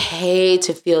big one. And it's okay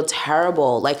to feel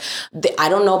terrible. Like, I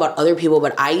don't know about other people,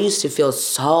 but I used to feel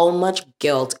so much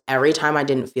guilt every time I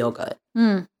didn't feel good.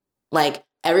 Like,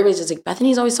 everybody's just like,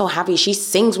 Bethany's always so happy. She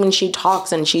sings when she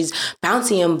talks and she's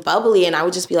bouncy and bubbly. And I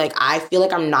would just be like, I feel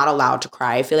like I'm not allowed to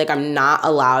cry. I feel like I'm not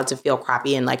allowed to feel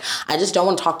crappy. And like, I just don't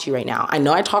want to talk to you right now. I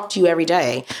know I talk to you every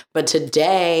day, but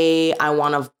today I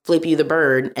want to flip you the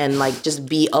bird and like just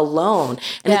be alone.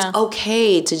 And it's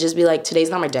okay to just be like, today's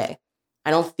not my day.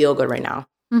 I don't feel good right now.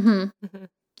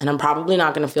 And I'm probably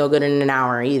not going to feel good in an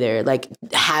hour either. Like,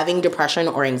 having depression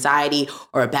or anxiety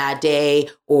or a bad day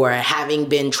or having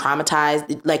been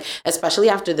traumatized, like, especially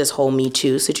after this whole Me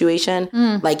Too situation,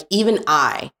 like, even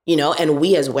I, you know, and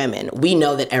we as women, we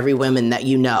know that every woman that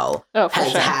you know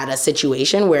has had a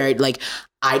situation where, like,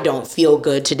 I don't feel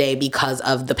good today because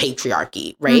of the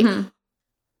patriarchy, right?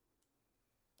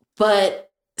 But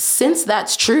since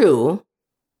that's true,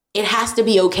 it has to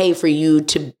be okay for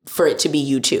it to be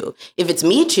you too. If it's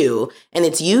me too and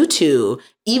it's you too,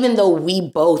 even though we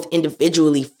both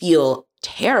individually feel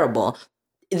terrible,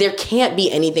 there can't be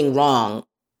anything wrong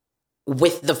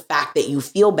with the fact that you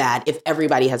feel bad if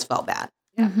everybody has felt bad.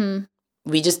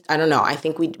 We just, I don't know. I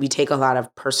think we take a lot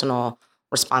of personal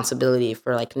responsibility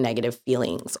for like negative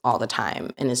feelings all the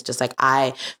time. And it's just like,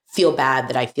 I feel bad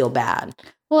that I feel bad.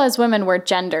 Well, as women, we're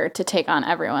gendered to take on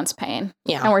everyone's pain.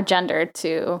 And we're gendered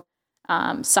to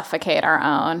suffocate our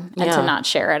own and to not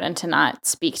share it and to not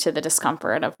speak to the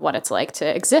discomfort of what it's like to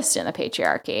exist in the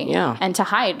patriarchy. And to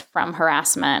hide from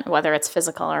harassment, whether it's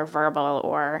physical or verbal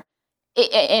or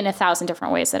in 1,000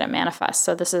 different ways that it manifests.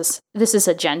 So this is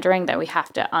a gendering that we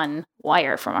have to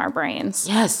unwire from our brains.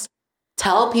 Yes.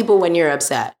 Tell people when you're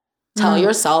upset. Tell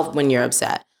yourself when you're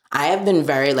upset. I have been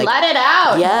very like... Let it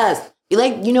out. Yes. Be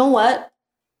like, you know what?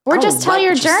 Or just tell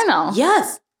your journal.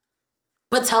 Yes.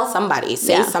 But tell somebody,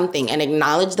 say something, and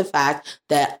acknowledge the fact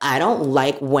that I don't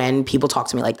like when people talk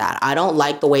to me like that. I don't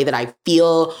like the way that I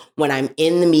feel when I'm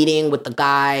in the meeting with the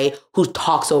guy who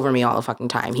talks over me all the fucking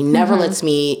time. He never lets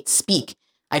me speak.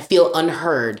 I feel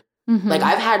unheard. Like,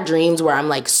 I've had dreams where I'm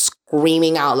like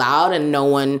screaming out loud and no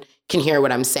one can hear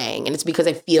what I'm saying. And it's because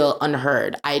I feel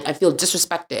unheard. I feel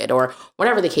disrespected or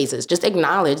whatever the case is. Just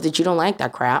acknowledge that you don't like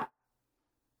that crap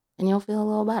and you'll feel a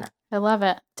little better. I love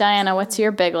it. Diana, what's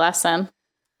your big lesson?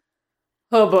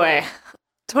 Oh boy.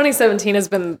 2017 has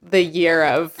been the year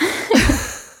of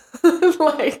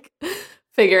like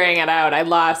figuring it out. I've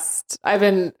lost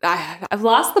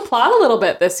the plot a little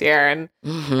bit this year. And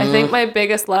I think my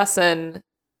biggest lesson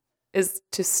is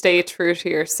to stay true to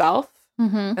yourself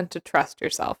and to trust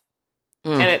yourself.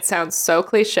 And it sounds so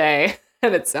cliche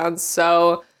and it sounds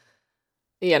so,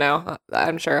 you know,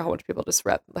 I'm sure a whole bunch of people just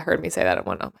heard me say that and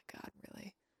went, oh my God,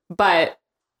 really? But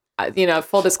you know,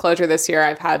 full disclosure, this year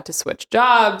I've had to switch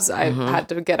jobs. I've had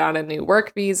to get on a new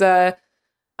work visa.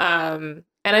 And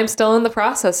I'm still in the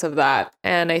process of that.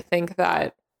 And I think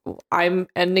that I'm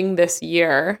ending this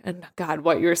year, and God,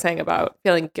 what you were saying about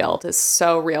feeling guilt is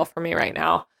so real for me right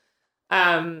now.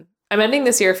 I'm ending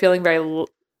this year feeling very,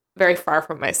 very far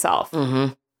from myself.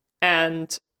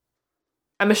 And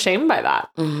I'm ashamed by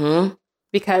that.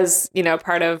 Because, you know,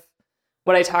 part of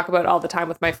what I talk about all the time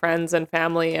with my friends and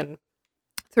family and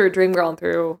through Dream Girl and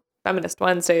through Feminist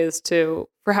Wednesday is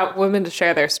for help women to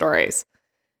share their stories.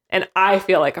 And I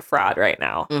feel like a fraud right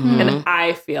now. Mm-hmm. And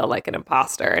I feel like an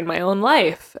imposter in my own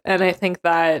life. And I think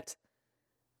that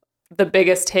the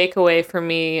biggest takeaway for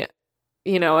me,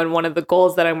 and one of the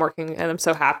goals that I'm working, and I'm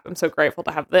so happy, I'm so grateful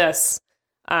to have this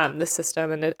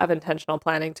system and of intentional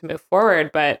planning to move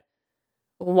forward. But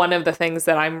one of the things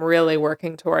that I'm really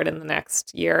working toward in the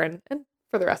next year and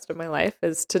for the rest of my life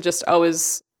is to just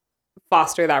always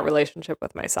foster that relationship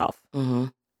with myself,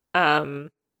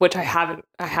 which I haven't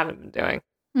been doing.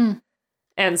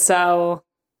 And so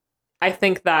I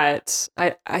think that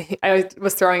I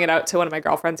was throwing it out to one of my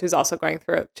girlfriends who's also going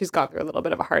through it. She's gone through a little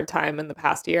bit of a hard time in the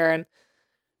past year. And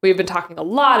we've been talking a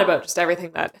lot about just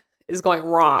everything that is going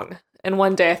wrong. And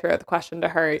one day I threw out the question to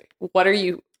her, what are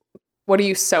you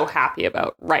so happy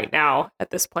about right now at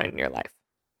this point in your life?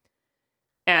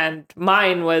 And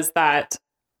mine was that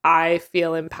I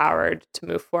feel empowered to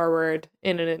move forward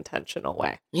in an intentional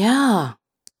way. Yeah.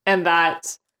 And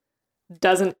that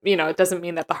doesn't mean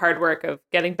that the hard work of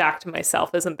getting back to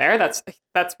myself isn't there. That's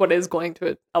what is going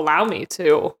to allow me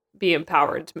to be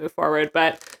empowered to move forward.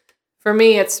 But for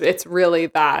me, it's really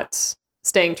that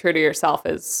staying true to yourself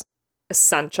is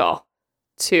essential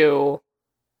to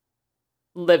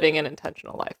living an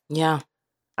intentional life. Yeah.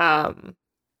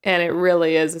 And it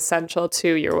really is essential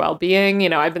to your well-being.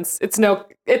 It's no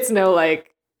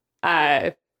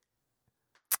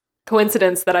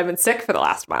coincidence that I've been sick for the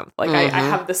last month. Like I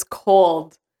have this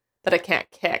cold that I can't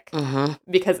kick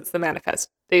because it's the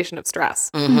manifestation of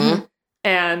stress.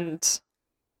 And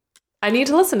I need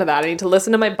to listen to that. I need to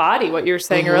listen to my body, what you were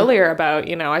saying earlier about,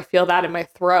 I feel that in my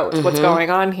throat. What's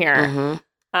going on here?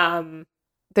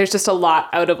 There's just a lot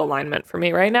out of alignment for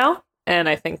me right now. And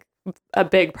I think a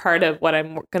big part of what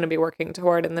I'm going to be working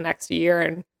toward in the next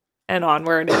year and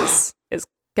onward is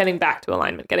getting back to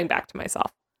alignment, getting back to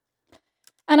myself.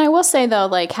 And I will say, though,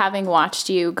 like having watched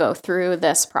you go through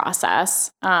this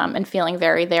process and feeling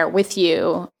very there with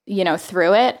you,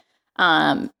 through it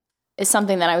is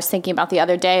something that I was thinking about the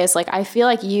other day is like, I feel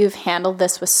like you've handled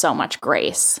this with so much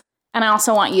grace. And I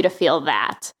also want you to feel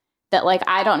that like,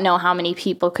 I don't know how many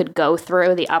people could go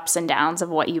through the ups and downs of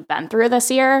what you've been through this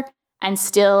year and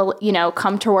still,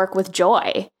 come to work with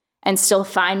joy and still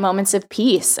find moments of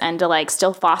peace and to like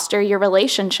still foster your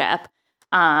relationship.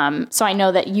 So I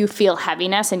know that you feel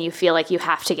heaviness and you feel like you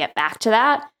have to get back to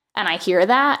that. And I hear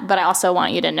that, but I also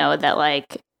want you to know that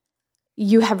like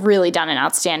you have really done an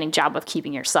outstanding job of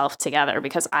keeping yourself together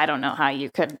because I don't know how you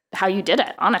did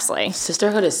it, honestly.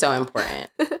 Sisterhood is so important.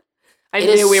 I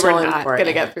knew we were not going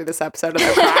to get through this episode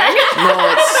without crying.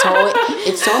 No,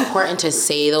 it's so important to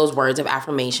say those words of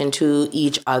affirmation to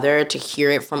each other, to hear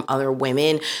it from other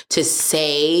women, to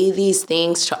say these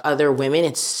things to other women.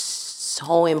 It's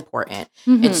so important.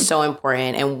 It's so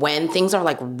important. And when things are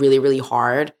like really, really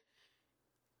hard,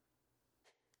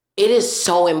 it is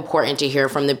so important to hear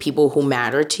from the people who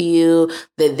matter to you,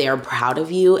 that they're proud of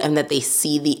you and that they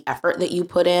see the effort that you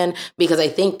put in, because I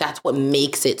think that's what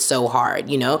makes it so hard,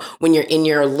 when you're in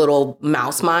your little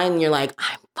mouse mind and you're like,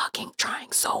 I'm fucking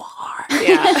trying so hard.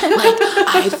 Yeah. Like,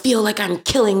 I feel like I'm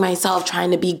killing myself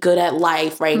trying to be good at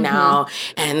life right now.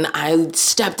 And I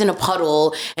stepped in a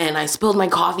puddle and I spilled my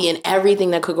coffee and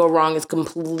everything that could go wrong is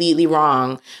completely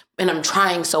wrong. And I'm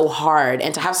trying so hard.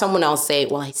 And to have someone else say,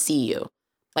 well, I see you.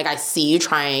 Like, I see you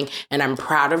trying, and I'm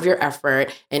proud of your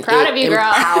effort, and proud of you,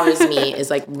 girl. Empowers me is,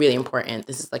 like, really important.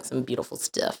 This is, like, some beautiful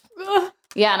stuff.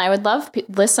 Yeah, and I would love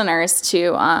listeners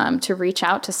to reach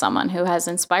out to someone who has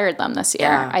inspired them this year.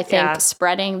 Yeah, I think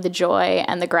spreading the joy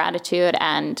and the gratitude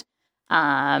and,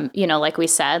 like we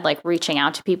said, like, reaching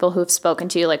out to people who've spoken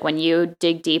to you, like, when you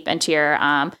dig deep into your,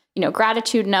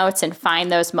 gratitude notes and find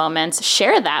those moments,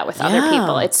 share that with other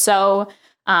people. It's so...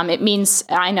 it means,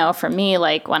 I know for me,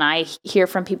 like when I hear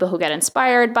from people who get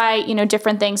inspired by,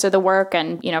 different things of the work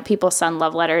and, people send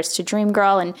love letters to Dream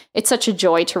Girl, and it's such a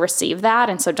joy to receive that.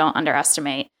 And so don't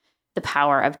underestimate the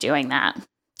power of doing that.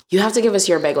 You have to give us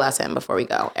your big lesson before we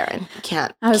go, Erin. You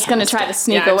can't. I was going to try to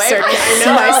sneak away. I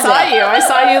know. I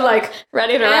saw you like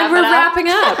ready to wrap it up. We're wrapping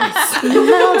up. I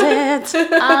smelled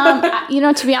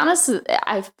it. To be honest,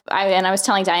 I was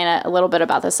telling Diana a little bit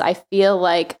about this. I feel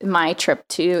like my trip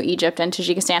to Egypt and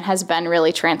Tajikistan has been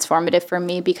really transformative for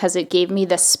me because it gave me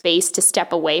the space to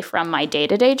step away from my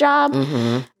day-to-day job.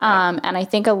 And I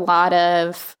think a lot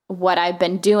of what I've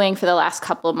been doing for the last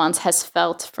couple of months has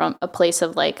felt from a place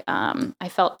of like, I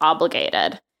felt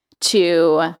obligated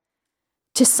to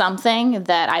something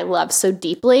that I love so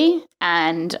deeply.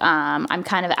 And I'm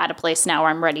kind of at a place now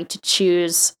where I'm ready to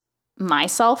choose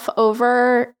myself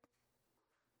over.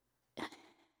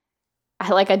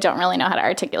 I don't really know how to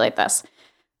articulate this,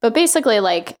 But basically,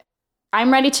 like,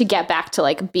 I'm ready to get back to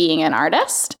like being an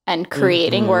artist and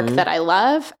creating work that I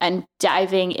love and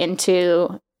diving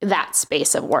into that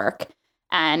space of work.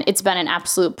 And it's been an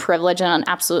absolute privilege and an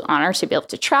absolute honor to be able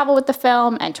to travel with the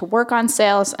film and to work on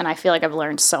sales. And I feel like I've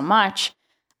learned so much.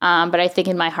 But I think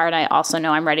in my heart, I also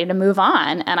know I'm ready to move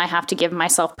on. And I have to give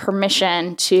myself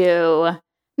permission to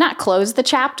not close the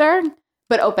chapter,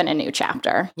 but open a new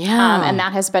chapter. Yeah. And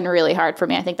that has been really hard for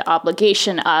me. I think the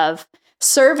obligation of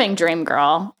serving Dream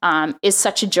Girl is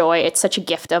such a joy. It's such a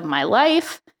gift of my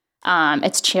life.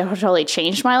 It's totally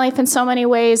changed my life in so many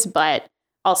ways. But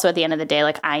also at the end of the day,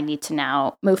 like, I need to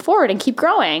now move forward and keep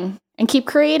growing and keep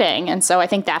creating. And so I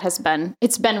think that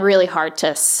it's been really hard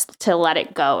to let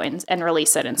it go and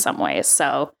release it in some ways.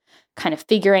 So kind of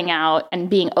figuring out and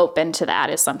being open to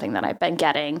that is something that I've been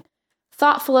getting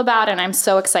thoughtful about. And I'm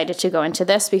so excited to go into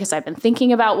this because I've been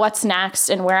thinking about what's next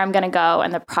and where I'm going to go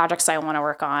and the projects I want to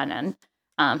work on. And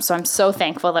so I'm so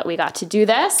thankful that we got to do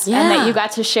this and that you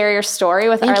got to share your story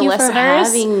with our listeners. Thank you for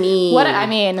having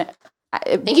me.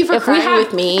 Thank you for crying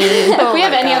with me. If we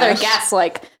have any other guests,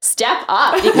 like, step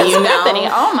up because Bethany,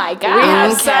 oh my God. We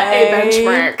have set a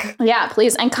benchmark. Yeah,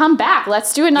 please. And come back.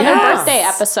 Let's do another birthday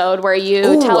episode where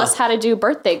you tell us how to do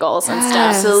birthday goals and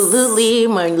stuff. Absolutely.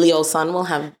 My Leo sun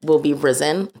will be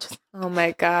risen. Oh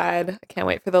my God. I can't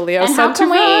wait for the Leo and sun to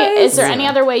rise. Is there any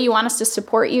other way you want us to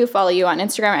support you, follow you on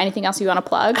Instagram, or anything else you want to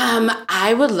plug?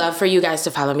 I would love for you guys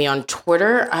to follow me on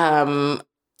Twitter.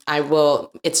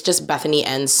 It's just Bethany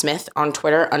N. Smith on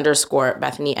Twitter, _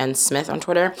 Bethany N. Smith on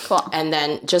Twitter. Cool. And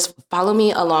then just follow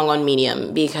me along on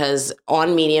Medium, because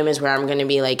on Medium is where I'm going to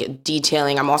be like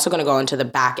detailing. I'm also going to go into the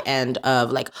back end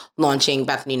of like launching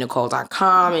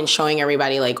BethanyNicole.com and showing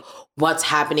everybody like what's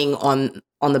happening on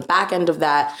the back end of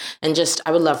that. And just,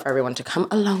 I would love for everyone to come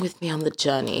along with me on the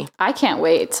journey. I can't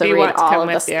wait to read all of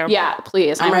this. Yeah,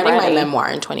 please. I'm writing my memoir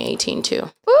in 2018 too.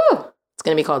 Woo! It's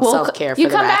going to be called Self-Care for the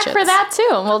Ratchets. You come back for that too.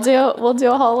 And we'll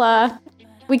do a whole,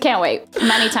 we can't wait.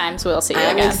 Many times we'll see you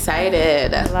again. I'm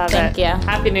excited. I love it. Thank you.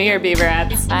 Happy New Year,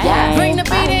 Beaverettes. Bye. Yes. Bring the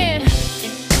beat in.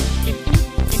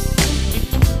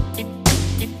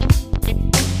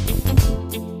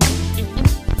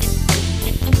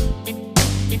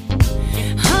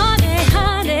 Honey,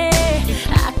 honey,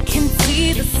 I can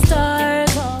see the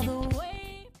stars all the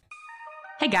way.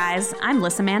 Hey guys, I'm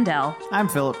Lissa Mandel, I'm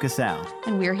Philip Casal.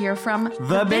 and we're here from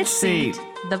The Bitch Seat,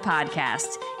 the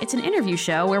podcast. It's an interview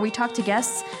show where we talk to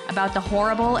guests about the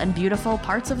horrible and beautiful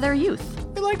parts of their youth.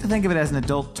 We like to think of it as an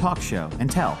adult talk show and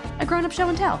tell. A grown-up show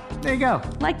and tell. There you go.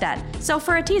 Like that. So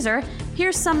for a teaser,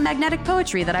 here's some magnetic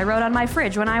poetry that I wrote on my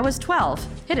fridge when I was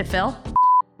 12. Hit it, Phil.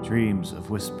 Dreams of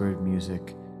whispered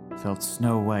music felt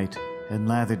snow white and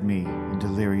lathered me in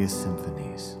delirious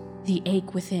symphonies. The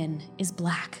ache within is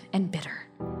black and bitter.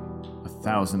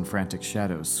 1,000 frantic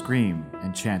shadows scream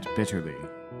and chant bitterly.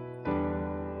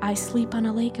 I sleep on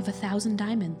a lake of 1,000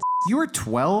 diamonds. You were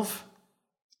 12?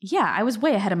 Yeah, I was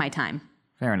way ahead of my time.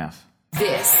 Fair enough.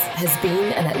 This has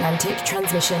been an Atlantic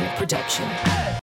Transmission production.